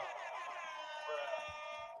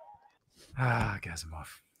 Gets him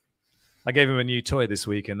off. I gave him a new toy this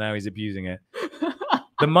week, and now he's abusing it.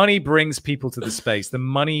 The money brings people to the space. The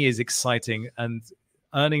money is exciting, and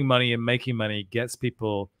earning money and making money gets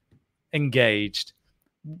people engaged.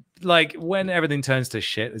 Like, when everything turns to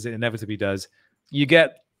shit, as it inevitably does, you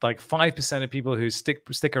get like 5% of people who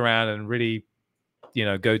stick around and really, you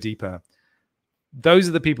know, go deeper. Those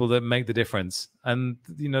are the people that make the difference. And,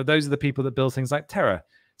 you know, those are the people that build things like Terra.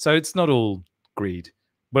 So it's not all greed,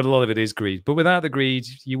 but a lot of it is greed. But without the greed,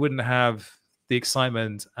 you wouldn't have the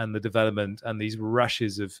excitement and the development and these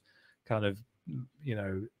rushes of kind of, you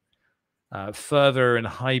know, fervor and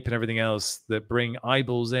hype and everything else that bring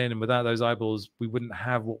eyeballs in. And without those eyeballs, we wouldn't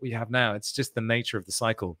have what we have now. It's just the nature of the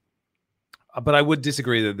cycle. But I would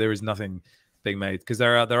disagree that there is nothing being made, because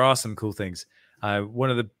there are some cool things. One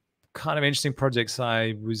of the kind of interesting projects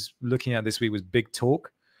I was looking at this week was Big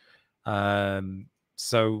Talk.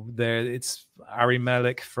 So it's Ari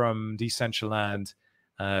Melik from Decentralized,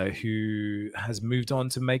 who has moved on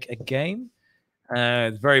to make a game.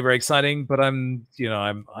 It's very, very exciting, but I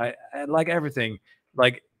like everything.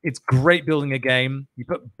 Like, it's great building a game. You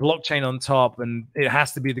put blockchain on top and it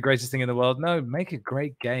has to be the greatest thing in the world. No, make a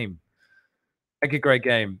great game. Make a great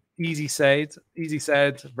game. Easy said,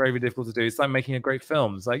 very, very difficult to do. It's like making a great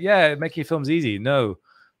film. It's like, yeah, making a film's easy. No.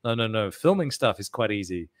 Filming stuff is quite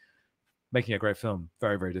easy. Making a great film,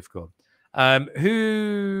 very, very difficult. Someone,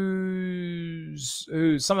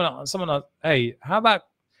 hey,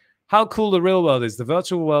 how cool the real world is. The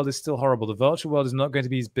virtual world is still horrible. The virtual world is not going to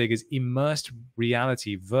be as big as immersed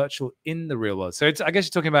reality, virtual in the real world. So I guess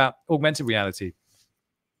you're talking about augmented reality.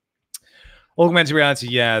 Augmented reality,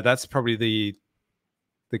 yeah, that's probably the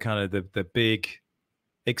kind of the big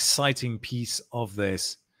exciting piece of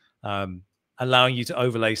this, allowing you to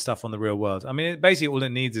overlay stuff on the real world. I mean, basically all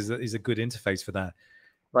it needs is a good interface for that.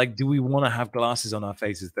 Like, do we want to have glasses on our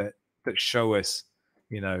faces that show us,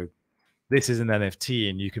 you know, this is an NFT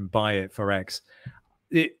and you can buy it for X?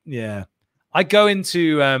 Yeah. I go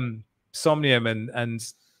into Somnium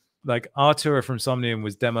and like Artura from Somnium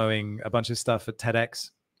was demoing a bunch of stuff at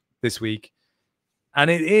TEDx this week. And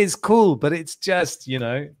it is cool, but it's just, you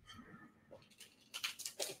know.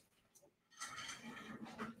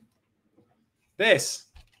 This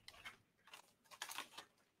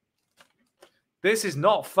is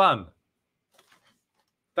not fun.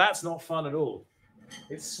 That's not fun at all.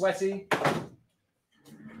 It's sweaty.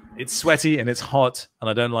 It's sweaty and it's hot, and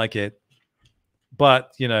I don't like it.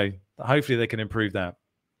 But, you know, hopefully they can improve that.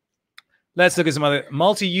 Let's look at some other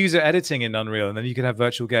multi-user editing in Unreal, and then you can have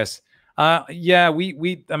virtual guests. Yeah,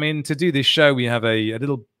 I mean, to do this show, we have a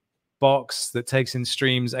little box that takes in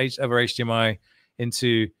streams over HDMI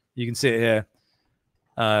into, you can see it here.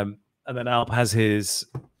 And then Alp has his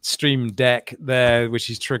stream deck there, which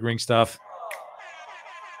is triggering stuff.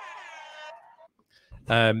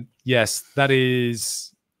 Yes, that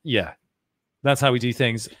is, yeah, that's how we do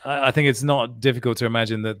things. I think it's not difficult to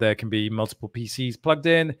imagine that there can be multiple PCs plugged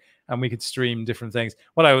in and we could stream different things.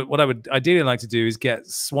 What I would ideally like to do is get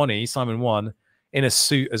Swanee, Simon One, in a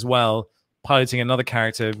suit as well, piloting another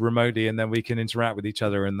character remotely, and then we can interact with each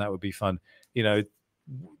other, and that would be fun. You know,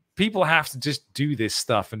 people have to just do this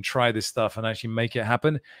stuff and try this stuff and actually make it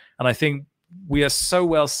happen. And I think we are so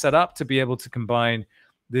well set up to be able to combine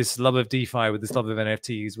this love of DeFi with this love of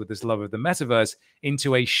NFTs, with this love of the metaverse,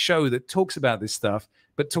 into a show that talks about this stuff,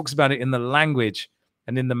 but talks about it in the language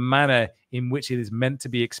and in the manner in which it is meant to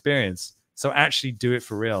be experienced. So actually do it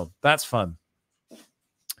for real. That's fun.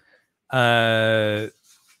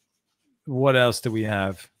 What else do we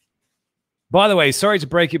have? By the way, sorry to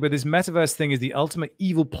break it, but this metaverse thing is the ultimate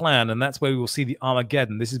evil plan, and that's where we will see the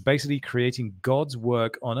Armageddon. This is basically creating God's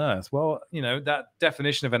work on Earth. Well, you know, that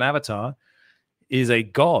definition of an avatar is a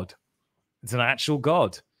god. It's an actual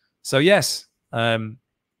god. So yes, I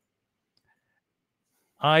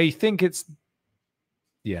think it's,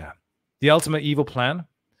 yeah, the ultimate evil plan.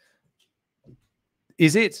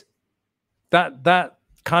 Is it? That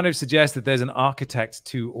kind of suggests that there's an architect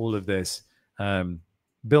to all of this.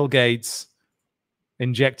 Bill Gates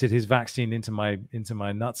injected his vaccine into my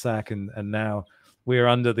nutsack, and now we're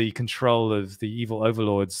under the control of the evil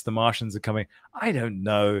overlords. The Martians are coming. I don't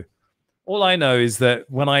know. All I know is that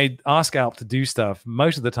when I ask Alp to do stuff,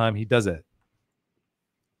 most of the time he does it.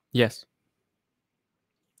 Yes.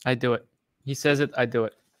 I do it. He says it, I do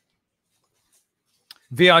it.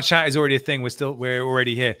 VR chat is already a thing. We're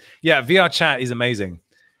already here. Yeah, VR chat is amazing.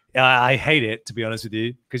 I hate it, to be honest with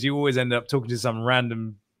you, because you always end up talking to some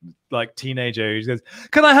random like teenager who goes,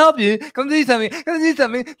 "Can I help you? Can I do something? Can I do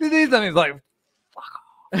something? Can I do something?" It's like, fuck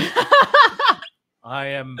off. I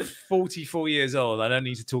am 44 years old. I don't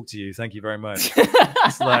need to talk to you. Thank you very much.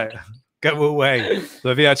 It's like, go away.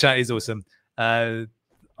 The VR chat is awesome.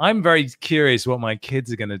 I'm very curious what my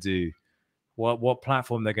kids are going to do, what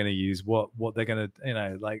platform they're going to use, what they're going to, you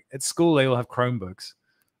know, like at school, they all have Chromebooks,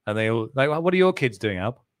 and they all like, what are your kids doing,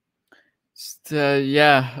 Alp?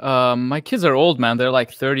 Yeah, my kids are old, man. They're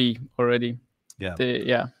like 30 already. Yeah.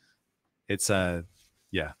 Yeah. It's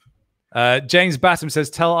yeah. James Batten says,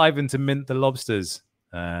 "Tell Ivan to mint the lobsters."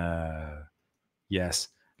 Yes.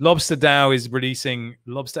 Lobster DAO is releasing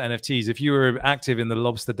lobster NFTs. If you were active in the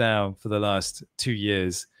Lobster DAO for the last 2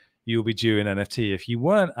 years, you'll be due an NFT. If you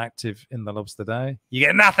weren't active in the Lobster DAO, you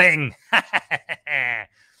get nothing.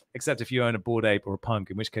 Except if you own a Bored Ape or a Punk,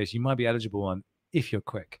 in which case you might be eligible one if you're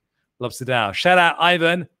quick. Lobster DAO. Shout out,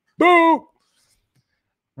 Ivan. Boo!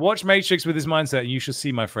 Watch Matrix with this mindset, and you shall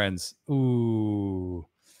see, my friends. Ooh.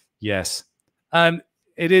 Yes.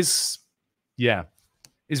 It is, yeah.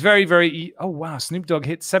 It's very, very, oh, wow. Snoop Dogg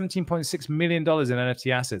hit $17.6 million in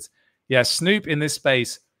NFT assets. Yeah, Snoop in this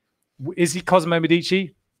space. Is he Cosmo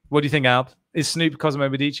Medici? What do you think, Alp? Is Snoop Cosmo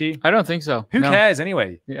Medici? I don't think so. Who cares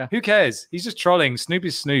anyway? Yeah. Who cares? He's just trolling. Snoop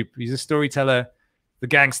is Snoop. He's a storyteller, the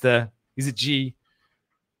gangster. He's a G.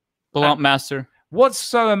 Blunt master. What's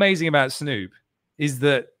so amazing about Snoop is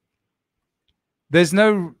that there's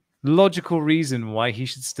no logical reason why he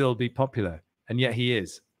should still be popular, and yet he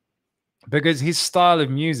is, because his style of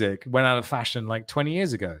music went out of fashion like 20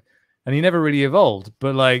 years ago, and he never really evolved.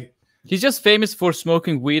 But like, he's just famous for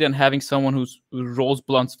smoking weed and having someone who rolls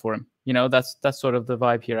blunts for him. You know, that's sort of the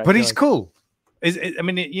vibe here. But he's cool. I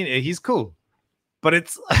mean, you know, he's cool, but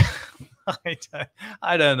it's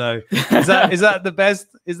I don't know. Is that the best?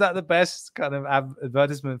 Is that the best kind of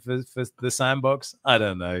advertisement for the Sandbox? I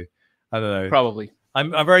don't know. Probably.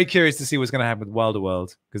 I'm very curious to see what's going to happen with Wilder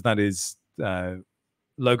World, because that is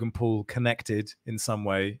Logan Paul connected in some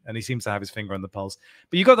way, and he seems to have his finger on the pulse.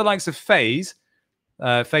 But you got the likes of FaZe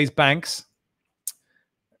Banks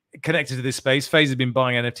connected to this space. FaZe has been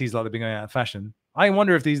buying NFTs like they've been going out of fashion. I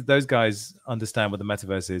wonder if those guys understand what the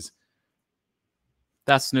metaverse is.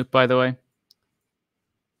 That's Snoop, by the way.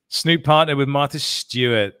 Snoop partnered with Martha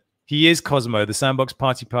Stewart. He is Cosmo. The Sandbox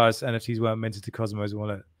Party Pass NFTs weren't minted to Cosmo's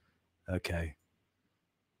wallet. Okay.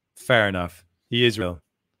 Fair enough. He is real.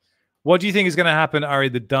 What do you think is going to happen, Ari,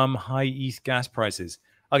 the dumb high ETH gas prices?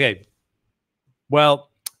 Okay. Well,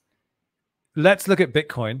 let's look at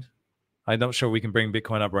Bitcoin. I'm not sure we can bring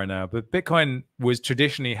Bitcoin up right now, but Bitcoin was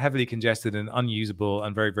traditionally heavily congested and unusable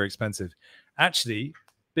and very, very expensive. Actually,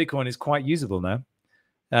 Bitcoin is quite usable now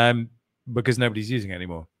because nobody's using it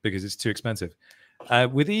anymore because it's too expensive.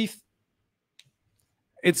 With ETH,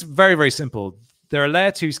 it's very, very simple. There are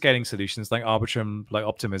layer 2 scaling solutions like Arbitrum, like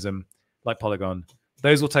Optimism, like Polygon.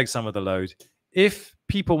 Those will take some of the load. If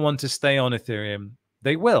people want to stay on Ethereum,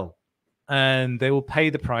 they will. And they will pay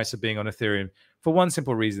the price of being on Ethereum for one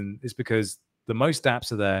simple reason, is because the most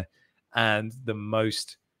apps are there and the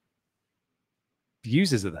most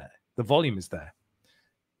users are there. The volume is there.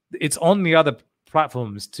 It's on the other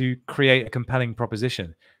platforms to create a compelling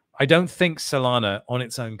proposition. I don't think Solana on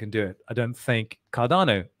its own can do it. I don't think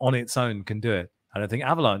Cardano on its own can do it. I don't think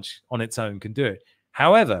Avalanche on its own can do it.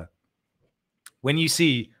 However, when you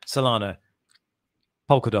see Solana,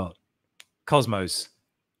 Polkadot, Cosmos,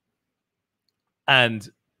 and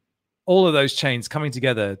all of those chains coming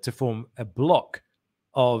together to form a block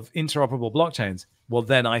of interoperable blockchains, well,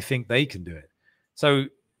 then I think they can do it. So,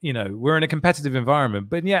 you know, we're in a competitive environment,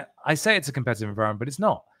 but yet I say it's a competitive environment, but it's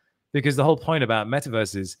not, because the whole point about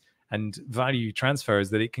metaverses and value transfer is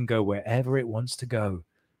that it can go wherever it wants to go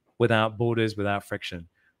without borders, without friction.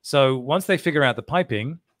 So once they figure out the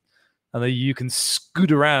piping and that you can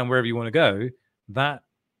scoot around wherever you want to go, that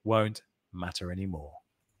won't matter anymore.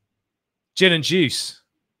 Gin and juice.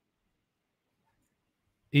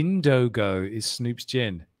 Indigo is Snoop's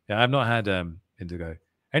gin. Yeah, I've not had Indigo.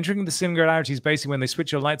 Entering the singularity is basically when they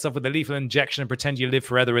switch your lights off with a lethal injection and pretend you live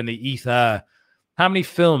forever in the ether. How many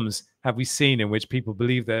films have we seen in which people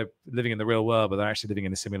believe they're living in the real world, but they're actually living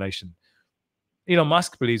in a simulation? Elon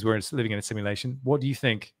Musk believes we're living in a simulation. What do you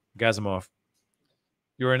think, Gazimov?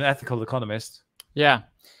 You're an ethical economist. Yeah.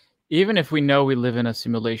 Even if we know we live in a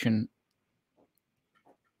simulation,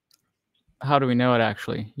 how do we know it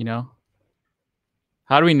actually, you know?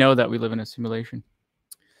 How do we know that we live in a simulation?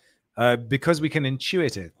 Because we can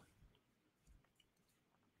intuit it.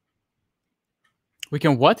 We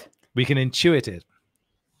can what? We can intuit it.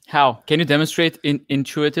 How? Can you demonstrate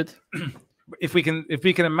intuit it? If we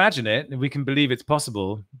can imagine it, if we can believe it's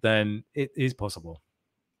possible, then it is possible.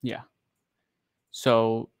 Yeah.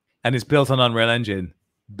 So, and it's built on Unreal Engine.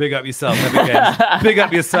 Big up yourself, Epic Games. Big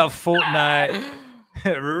up yourself, Fortnite.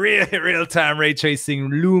 Real-time ray tracing,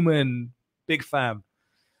 Lumen. Big fam.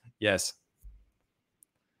 Yes.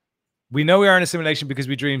 We know we are in a simulation because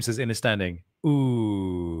we dream, says Inner Standing.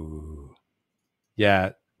 Ooh.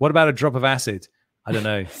 Yeah. What about a drop of acid? I don't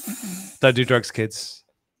know. Don't do drugs, kids.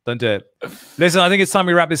 Don't do it. Listen, I think it's time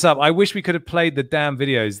we wrap this up. I wish we could have played the damn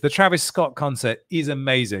videos. The Travis Scott concert is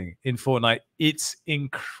amazing in Fortnite. It's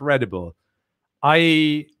incredible.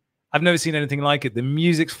 I've never seen anything like it. The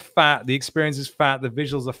music's fat. The experience is fat. The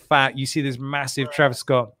visuals are fat. You see this massive Travis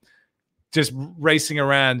Scott just racing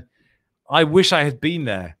around. I wish I had been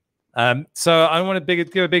there. So I want to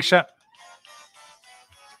give a big shout.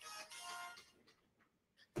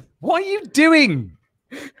 What are you doing?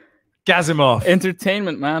 Gazimov.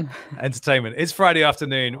 Entertainment, man. Entertainment. It's Friday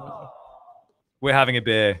afternoon. We're having a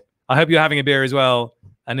beer. I hope you're having a beer as well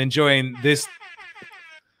and enjoying this.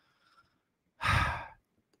 Stop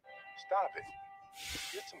it.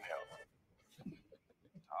 Get some help.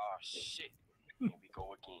 Oh, shit. Here we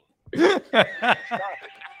go again. Stop it.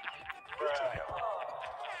 Get some help.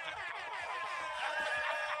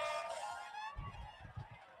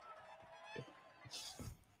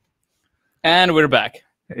 And we're back.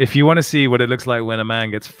 If you want to see what it looks like when a man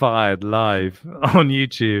gets fired live on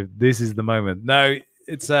YouTube, this is the moment. No,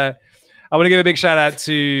 it's I want to give a big shout out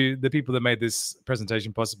to the people that made this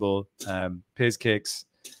presentation possible. Piers Kicks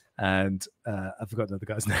and I forgot the other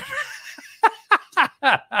guy's name.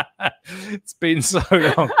 It's been so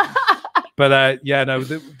long. But yeah, no,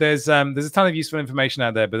 there's a ton of useful information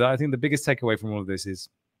out there. But I think the biggest takeaway from all of this is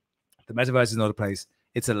the metaverse is not a place.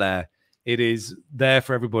 It's a layer. It is there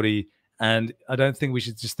for everybody. And I don't think we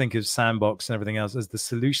should just think of Sandbox and everything else as the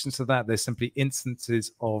solutions to that. There's simply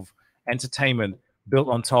instances of entertainment built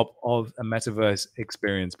on top of a metaverse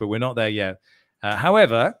experience, but we're not there yet.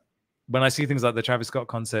 However, when I see things like the Travis Scott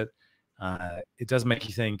concert, it does make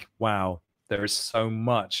you think, wow, there is so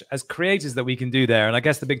much as creators that we can do there. And I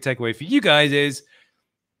guess the big takeaway for you guys is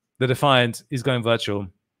the Defiant is going virtual,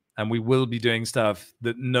 and we will be doing stuff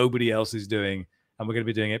that nobody else is doing. and we're going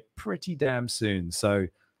to be doing it pretty damn soon. So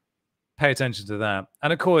pay attention to that.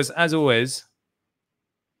 And of course, as always,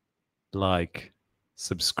 like,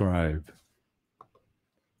 subscribe.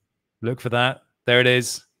 Look for that. There it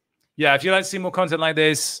is. Yeah, if you'd like to see more content like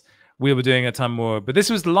this, we'll be doing a ton more. But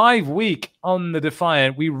this was live week on the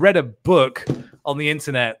Defiant. We read a book on the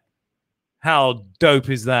internet. How dope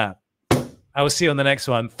is that? I will see you on the next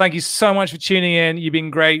one. Thank you so much for tuning in. You've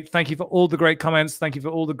been great. Thank you for all the great comments. Thank you for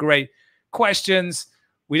all the great questions.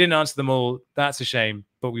 We didn't answer them all. That's a shame,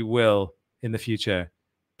 but we will in the future.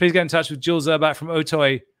 Please get in touch with Jules Zerback from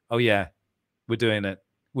Otoy. Oh, yeah, we're doing it.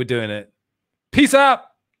 We're doing it. Peace out.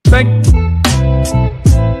 Thanks.